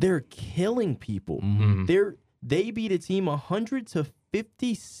 dominate. They're killing people. Mm-hmm. They beat a team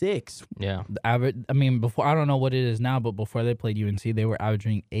 100-56. Yeah. The average. I mean, before, I don't know what it is now, but before they played UNC, they were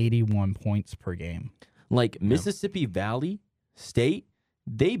averaging 81 points per game. Mississippi Valley State,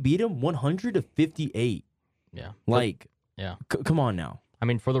 they beat them 100-58. Yeah. Come on now. I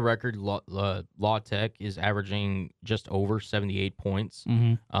mean, for the record, Law Tech is averaging just over 78 points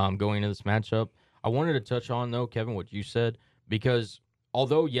going into this matchup. I wanted to touch on, though, Kevin, what you said, because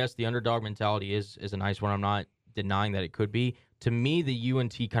although, yes, the underdog mentality is a nice one, I'm not denying that it could be. To me, the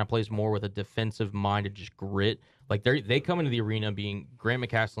UNT kind of plays more with a defensive-minded just grit. They come into the arena being Grant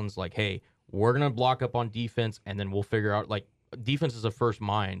McCaslin's like, hey, we're going to block up on defense, and then we'll figure out, defense is a first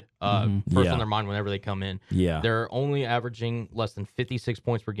on their mind whenever they come in. Yeah. They're only averaging less than 56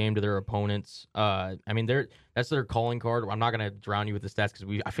 points per game to their opponents. I mean, that's their calling card. I'm not going to drown you with the stats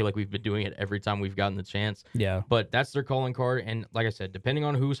because I feel like we've been doing it every time we've gotten the chance. Yeah. But that's their calling card. And like I said, depending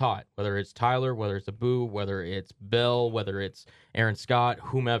on who's hot, whether it's Tyler, whether it's Abu, whether it's Bell, whether it's Aaron Scott,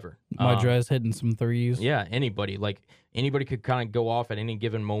 whomever. Madrez hitting some threes. Yeah, anybody. Anybody could kind of go off at any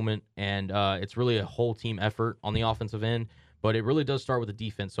given moment. And it's really a whole team effort on the offensive end. But it really does start with the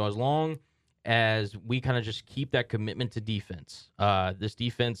defense. So as long as we kind of just keep that commitment to defense, this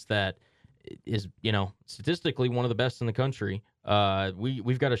defense that is, statistically one of the best in the country,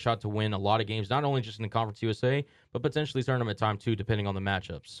 we've got a shot to win a lot of games, not only just in the Conference USA, but potentially tournament time too, depending on the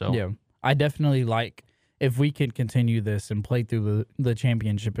matchups. So yeah, I definitely if we could continue this and play through the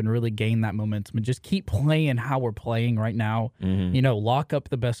championship and really gain that momentum and just keep playing how we're playing right now, lock up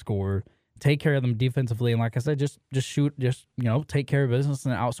the best scorer, take care of them defensively, and like I said, just shoot, take care of business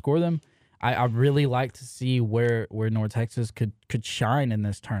and outscore them. I really like to see where North Texas could shine in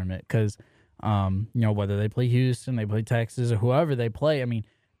this tournament because, whether they play Houston, they play Texas, or whoever they play, I mean,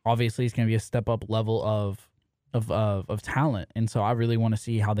 obviously it's going to be a step up level of talent, and so I really want to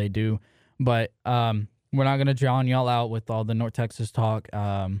see how they do. But we're not going to drown y'all out with all the North Texas talk.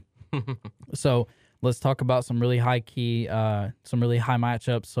 So let's talk about some really high key, some really high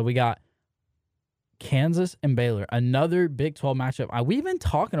matchups. So we got Kansas and Baylor, another Big 12 matchup. We've been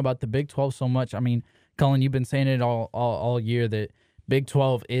talking about the Big 12 so much. I mean, Cullen, you've been saying it all year that Big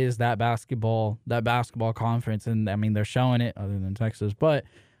 12 is that basketball conference, and I mean they're showing it other than Texas, but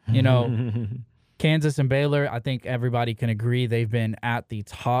you know, Kansas and Baylor, I think everybody can agree they've been at the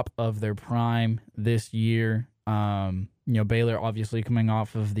top of their prime this year. You know, Baylor obviously coming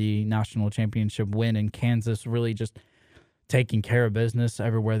off of the national championship win, and Kansas really just taking care of business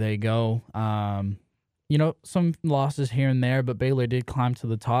everywhere they go. You know, some losses here and there, but Baylor did climb to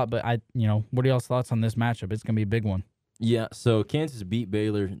the top. But what are y'all's thoughts on this matchup? It's gonna be a big one. Yeah, so Kansas beat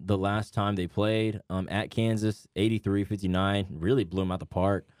Baylor the last time they played at Kansas, 83-59. Really blew them out the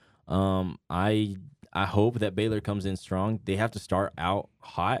park. I hope that Baylor comes in strong. They have to start out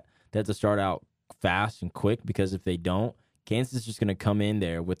hot. They have to start out fast and quick, because if they don't, Kansas is just going to come in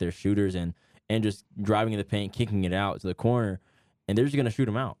there with their shooters and just driving in the paint, kicking it out to the corner, and they're just going to shoot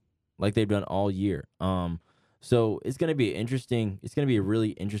them out like they've done all year. So it's going to be interesting. It's going to be a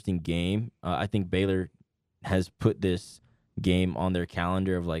really interesting game. I think Baylor has put this game on their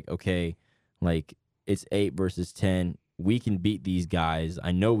calendar of like, okay, like it's 8 versus 10. We can beat these guys.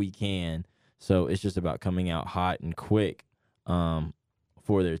 I know we can. So it's just about coming out hot and quick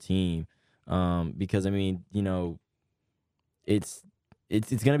for their team. Because I mean, you know, it's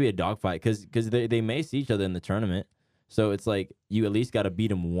going to be a dogfight because they may see each other in the tournament. So it's like you at least got to beat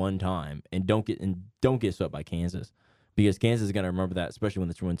them one time and don't get swept by Kansas, because Kansas is going to remember that, especially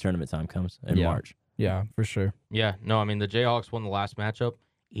when tournament time comes in March. Yeah, for sure. Yeah, no, I mean the Jayhawks won the last matchup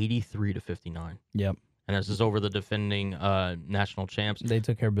 83-59. Yep. And this is over the defending national champs. They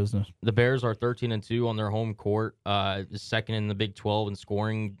took care of business. The Bears are 13-2 on their home court, second in the Big 12 in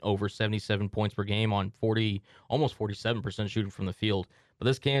scoring, over 77 points per game on almost 47% shooting from the field. But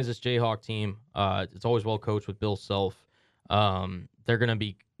this Kansas Jayhawk team, it's always well coached with Bill Self. They're going to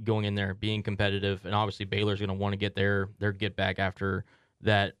be going in there, being competitive, and obviously Baylor's going to want to get their get back after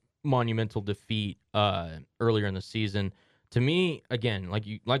that monumental defeat earlier in the season. To me, again, like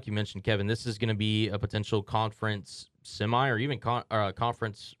you mentioned, Kevin, this is going to be a potential conference semi or even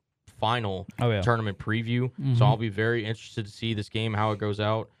conference final tournament preview. Mm-hmm. So I'll be very interested to see this game, how it goes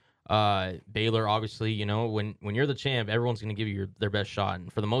out. Baylor, obviously, you know, when you're the champ, everyone's going to give you their best shot.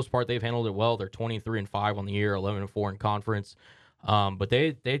 And for the most part, they've handled it well. They're 23-5 on the year, 11-4 in conference. But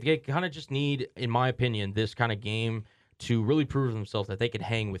they kind of just need, in my opinion, this kind of game to really prove themselves that they could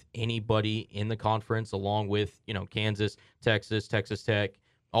hang with anybody in the conference, along with, you know, Kansas, Texas, Texas Tech,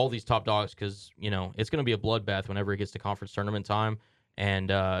 all these top dogs, because, you know, it's going to be a bloodbath whenever it gets to conference tournament time.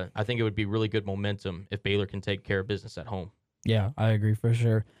 And I think it would be really good momentum if Baylor can take care of business at home. Yeah, I agree for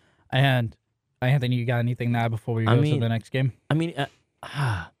sure. And Anthony, you got anything now before we go to the next game? I mean,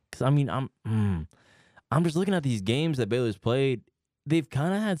 because I'm just looking at these games that Baylor's played. They've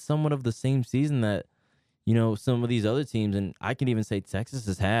kind of had somewhat of the same season that, you know, some of these other teams, and I can even say Texas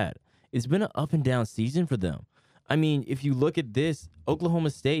has had. It's been an up and down season for them. I mean, if you look at this, Oklahoma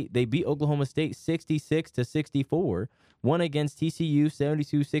State, they beat Oklahoma State 66-64, won against TCU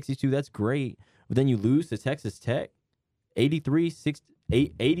 72-62. That's great. But then you lose to Texas Tech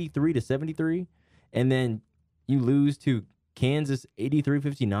 83-73, and then you lose to Kansas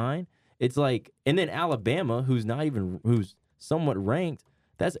 83-59. It's like, and then Alabama, who's somewhat ranked,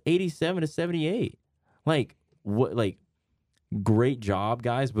 that's 87-78. Like, what? Like, great job,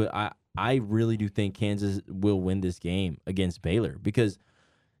 guys. But I really do think Kansas will win this game against Baylor, because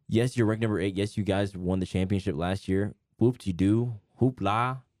yes, you're ranked number 8. Yes, you guys won the championship last year. Whoop-de-doo,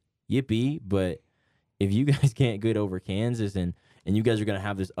 hoopla, yippee. But if you guys can't get over Kansas and you guys are going to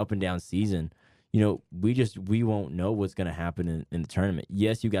have this up and down season, you know, we won't know what's going to happen in the tournament.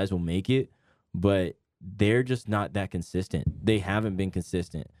 Yes, you guys will make it, but they're just not that consistent. They haven't been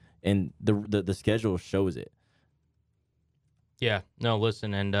consistent, and the schedule shows it. Yeah, no,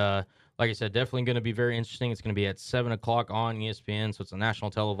 listen, and like I said, definitely going to be very interesting. It's going to be at 7 o'clock on ESPN, so it's a national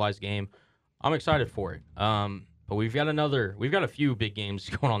televised game. I'm excited for it. But we've got a few big games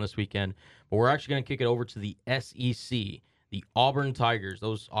going on this weekend, but we're actually going to kick it over to the SEC, the Auburn Tigers.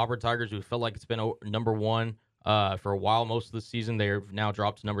 Those Auburn Tigers who felt like it's been number 1 for a while most of the season. They've now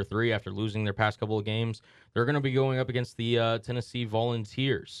dropped to number 3 after losing their past couple of games. They're going to be going up against the Tennessee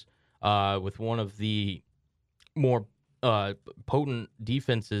Volunteers with one of the more potent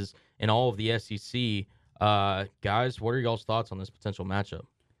defenses in all of the SEC. Guys, what are y'all's thoughts on this potential matchup?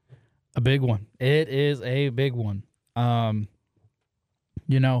 A big one. It is a big one.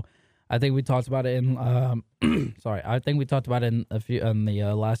 You know, I think we talked about it in I think we talked about it in the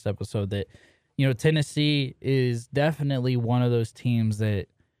last episode that, you know, Tennessee is definitely one of those teams that,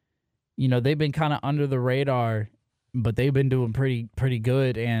 you know, they've been kind of under the radar, but they've been doing pretty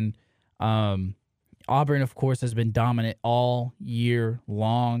good. And Auburn, of course, has been dominant all year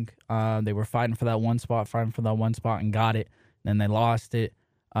long. They were fighting for that one spot and got it. then they lost it.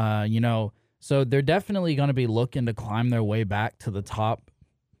 So they're definitely going to be looking to climb their way back to the top.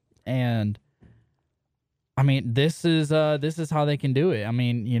 And I mean, this is how they can do it. I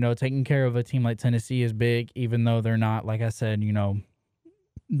mean, taking care of a team like Tennessee is big, even though they're not, like I said,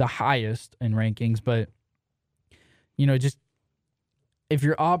 the highest in rankings. But just if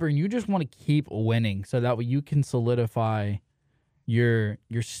you're Auburn, you just want to keep winning so that way you can solidify your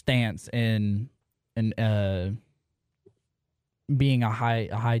stance in being a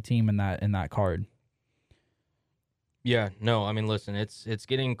high team in that card. Yeah, no, I mean, listen, it's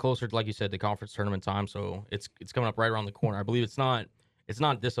getting closer to, like you said, the conference tournament time, so it's coming up right around the corner. I believe it's not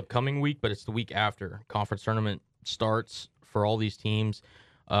this upcoming week, but it's the week after conference tournament starts for all these teams.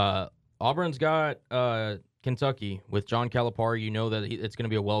 Auburn's got Kentucky with John Calipari. You know that it's going to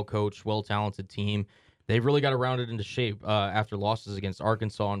be a well-coached, well-talented team. They've really got to round it into shape after losses against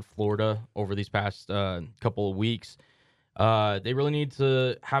Arkansas and Florida over these past couple of weeks. They really need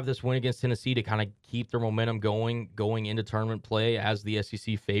to have this win against Tennessee to kind of keep their momentum going into tournament play as the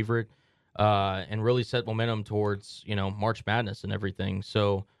SEC favorite, and really set momentum towards, March Madness and everything.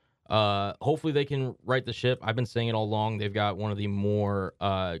 So hopefully they can right the ship. I've been saying it all along. They've got one of the more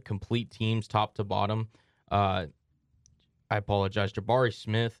complete teams top to bottom. I apologize. Jabari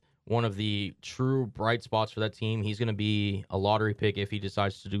Smith, one of the true bright spots for that team. He's going to be a lottery pick if he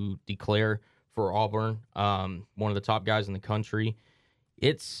decides to declare for Auburn, one of the top guys in the country.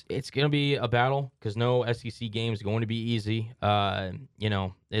 It's going to be a battle because no SEC game is going to be easy.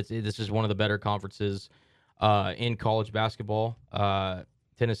 This is one of the better conferences in college basketball.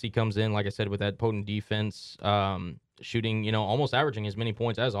 Tennessee comes in, like I said, with that potent defense, shooting, almost averaging as many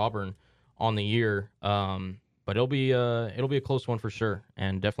points as Auburn on the year. But it'll be a close one for sure,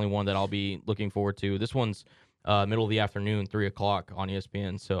 and definitely one that I'll be looking forward to. This one's middle of the afternoon, 3:00 on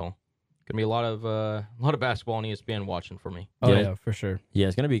ESPN. So gonna be a lot of basketball on ESPN watching for me. Oh yeah, for sure. Yeah,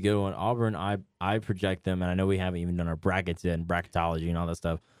 it's gonna be a good one. Auburn, I project them, and I know we haven't even done our brackets yet and bracketology and all that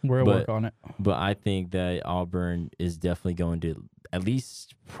stuff. We'll work on it. But I think that Auburn is definitely going to at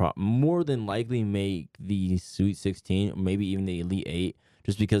least more than likely make the Sweet 16, maybe even the Elite 8,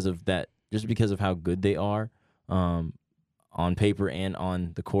 just because of that, just because of how good they are on paper and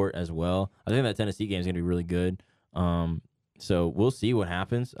on the court as well. I think that Tennessee game is gonna be really good. So we'll see what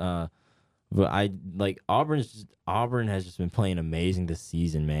happens. But I like Auburn has just been playing amazing this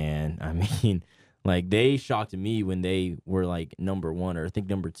season, man. I mean, like they shocked me when they were like number 1 or I think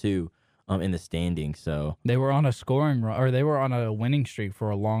number 2 in the standings. So they were on a scoring run, or they were on a winning streak for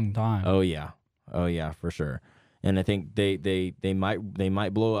a long time. Oh yeah, for sure. And I think they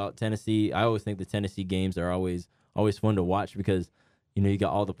might blow out Tennessee. I always think the Tennessee games are always fun to watch because you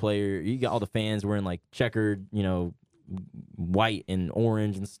got all the fans wearing like checkered, white and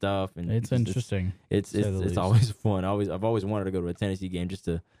orange and stuff, and it's interesting. It's always fun. I've always wanted to go to a Tennessee game just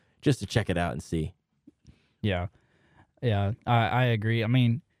to check it out and see. Yeah, I agree. I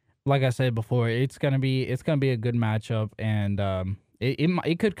mean, like I said before, it's gonna be a good matchup, and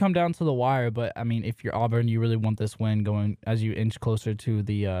it could come down to the wire. But I mean, if you're Auburn, you really want this win going as you inch closer to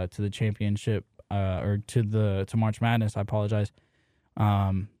the championship or to March Madness. I apologize,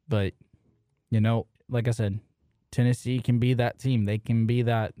 but like I said, Tennessee can be that team. They can be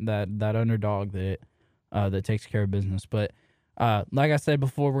that underdog that takes care of business. But like I said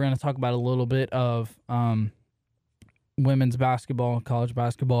before, we're going to talk about a little bit of women's basketball, college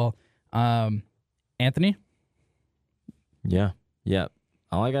basketball. Anthony? Yeah.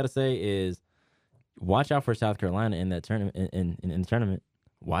 All I got to say is watch out for South Carolina in that tournament. In the tournament,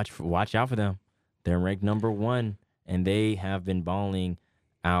 watch out for them. They're ranked number 1, and they have been balling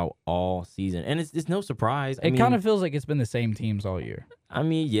out all season, and it's no surprise. It kind of feels like it's been the same teams all year. I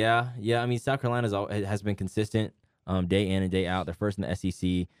mean, yeah. I mean, South Carolina has been consistent day in and day out. They're first in the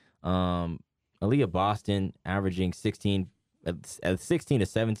SEC. Aaliyah Boston averaging 16 to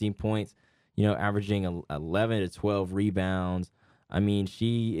 17 points. Averaging 11 to 12 rebounds. I mean,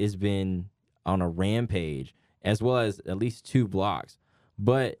 she has been on a rampage, as well as at least 2 blocks.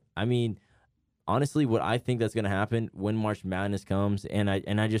 But I mean, honestly, what I think that's going to happen when March Madness comes, and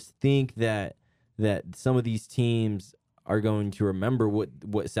I just think that some of these teams are going to remember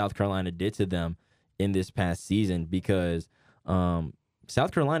what South Carolina did to them in this past season, because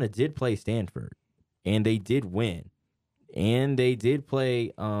South Carolina did play Stanford, and they did win, and they did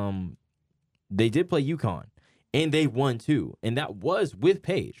play UConn, and they won too, and that was with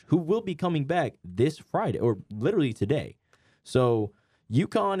Paige, who will be coming back this Friday or literally today. So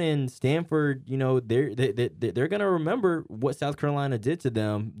UConn and Stanford, they're gonna remember what South Carolina did to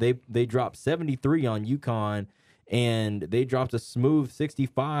them. They dropped 73 on UConn, and they dropped a smooth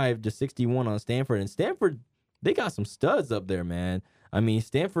 65 to 61 on Stanford. And Stanford they got some studs up there, man. I mean,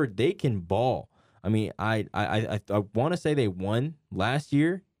 Stanford, they can ball. I mean, I want to say they won last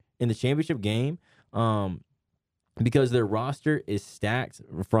year in the championship game, because their roster is stacked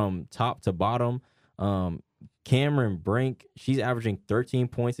from top to bottom. Cameron Brink, she's averaging 13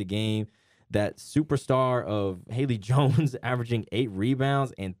 points a game. That superstar of Haley Jones averaging 8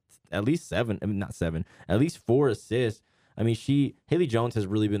 rebounds and at least 4 assists. I mean, Haley Jones has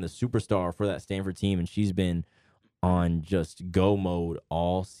really been the superstar for that Stanford team, and she's been on just go mode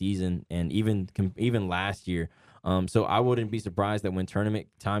all season and even last year. So I wouldn't be surprised that when tournament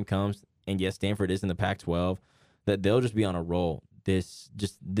time comes, and yes, Stanford is in the Pac-12, that they'll just be on a roll. This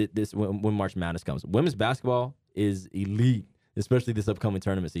when March Madness comes. Women's basketball is elite, especially this upcoming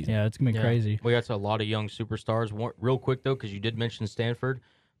tournament season. Yeah, it's gonna be crazy. We got a lot of young superstars. Real quick though, because you did mention Stanford,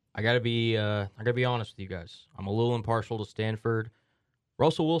 I gotta be honest with you guys. I'm a little impartial to Stanford.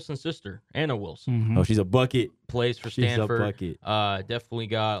 Russell Wilson's sister, Anna Wilson. Mm-hmm. Oh, she's a bucket. Plays for Stanford. She's a bucket. Definitely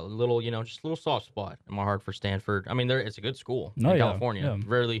got a little, just a little soft spot in my heart for Stanford. I mean, it's a good school in California. Yeah.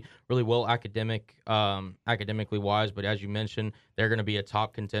 Really, really well academically wise. But as you mentioned, they're going to be a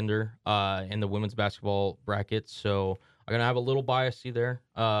top contender in the women's basketball bracket. So I'm going to have a little bias there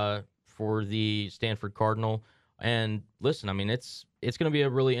for the Stanford Cardinal. And listen, I mean, it's going to be a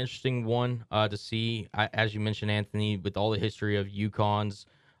really interesting one to see, as you mentioned, Anthony, with all the history of UConn's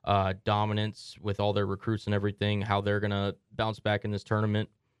dominance with all their recruits and everything, how they're going to bounce back in this tournament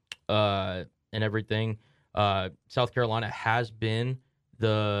and everything. South Carolina has been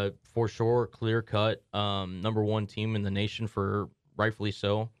for sure, clear-cut #1 team in the nation for rightfully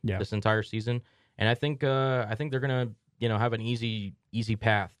so this entire season. And I think they're going to have an easy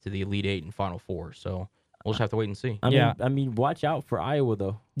path to the Elite Eight and Final Four. So we'll just have to wait and see. I mean, watch out for Iowa,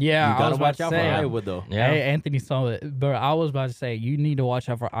 though. Yeah, you gotta watch out for Iowa, though. Yeah. Hey, Anthony saw it, but I was about to say you need to watch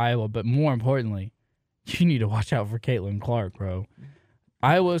out for Iowa, but more importantly, you need to watch out for Caitlin Clark, bro.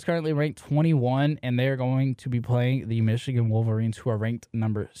 Iowa is currently ranked 21, and they're going to be playing the Michigan Wolverines, who are ranked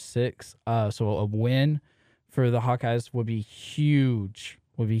number 6. So a win for the Hawkeyes would be huge.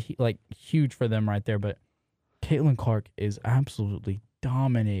 Would be huge for them right there. But Caitlin Clark is absolutely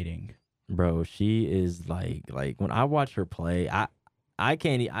dominating. Bro, she is like when I watch her play, I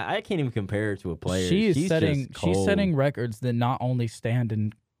can't even compare her to a player. She's setting records that not only stand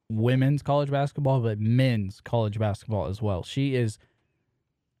in women's college basketball but men's college basketball as well. She is.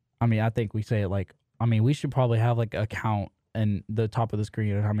 I mean, I think we say it we should probably have a count in the top of the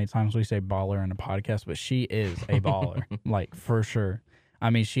screen of how many times we say baller in a podcast. But she is a baller, for sure. I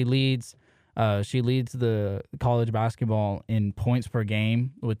mean, she leads the college basketball in points per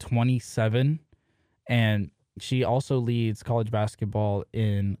game with 27, and she also leads college basketball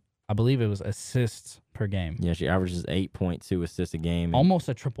in, I believe it was assists per game. Yeah, she averages 8.2 assists a game. Almost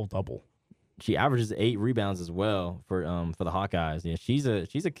a triple-double. She averages 8 rebounds as well for the Hawkeyes. Yeah, she's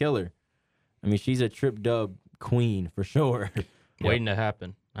a killer. I mean, she's a trip dub queen for sure. Waiting to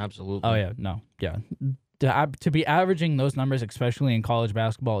happen. Absolutely. Oh yeah, no, yeah. To be averaging those numbers, especially in college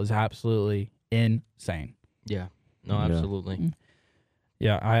basketball, is absolutely insane. Yeah. No, absolutely.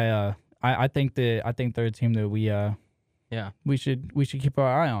 Yeah, I think they're a team that we should keep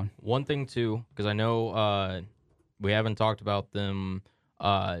our eye on. One thing too, because I know we haven't talked about them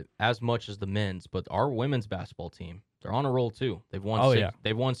as much as the men's, but our women's basketball team, they're on a roll too. They've won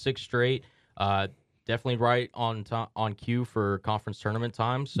They've won 6 straight. Definitely right on cue for conference tournament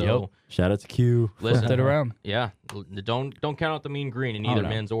time. So shout out to Q. Listen, it around. Yeah, don't count out the mean green in either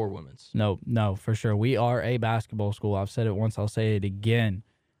men's or women's. No, for sure. We are a basketball school. I've said it once. I'll say it again,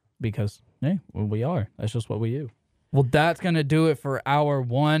 because we are. That's just what we do. Well, that's gonna do it for hour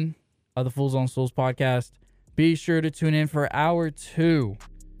 1 of the Fools on Stools podcast. Be sure to tune in for hour 2.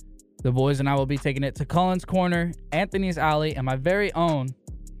 The boys and I will be taking it to Cullen's Corner, Anthony's Alley, and my very own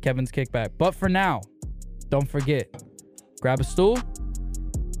Kevin's Kickback. But for now, don't forget, grab a stool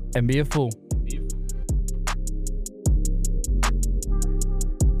and be a fool.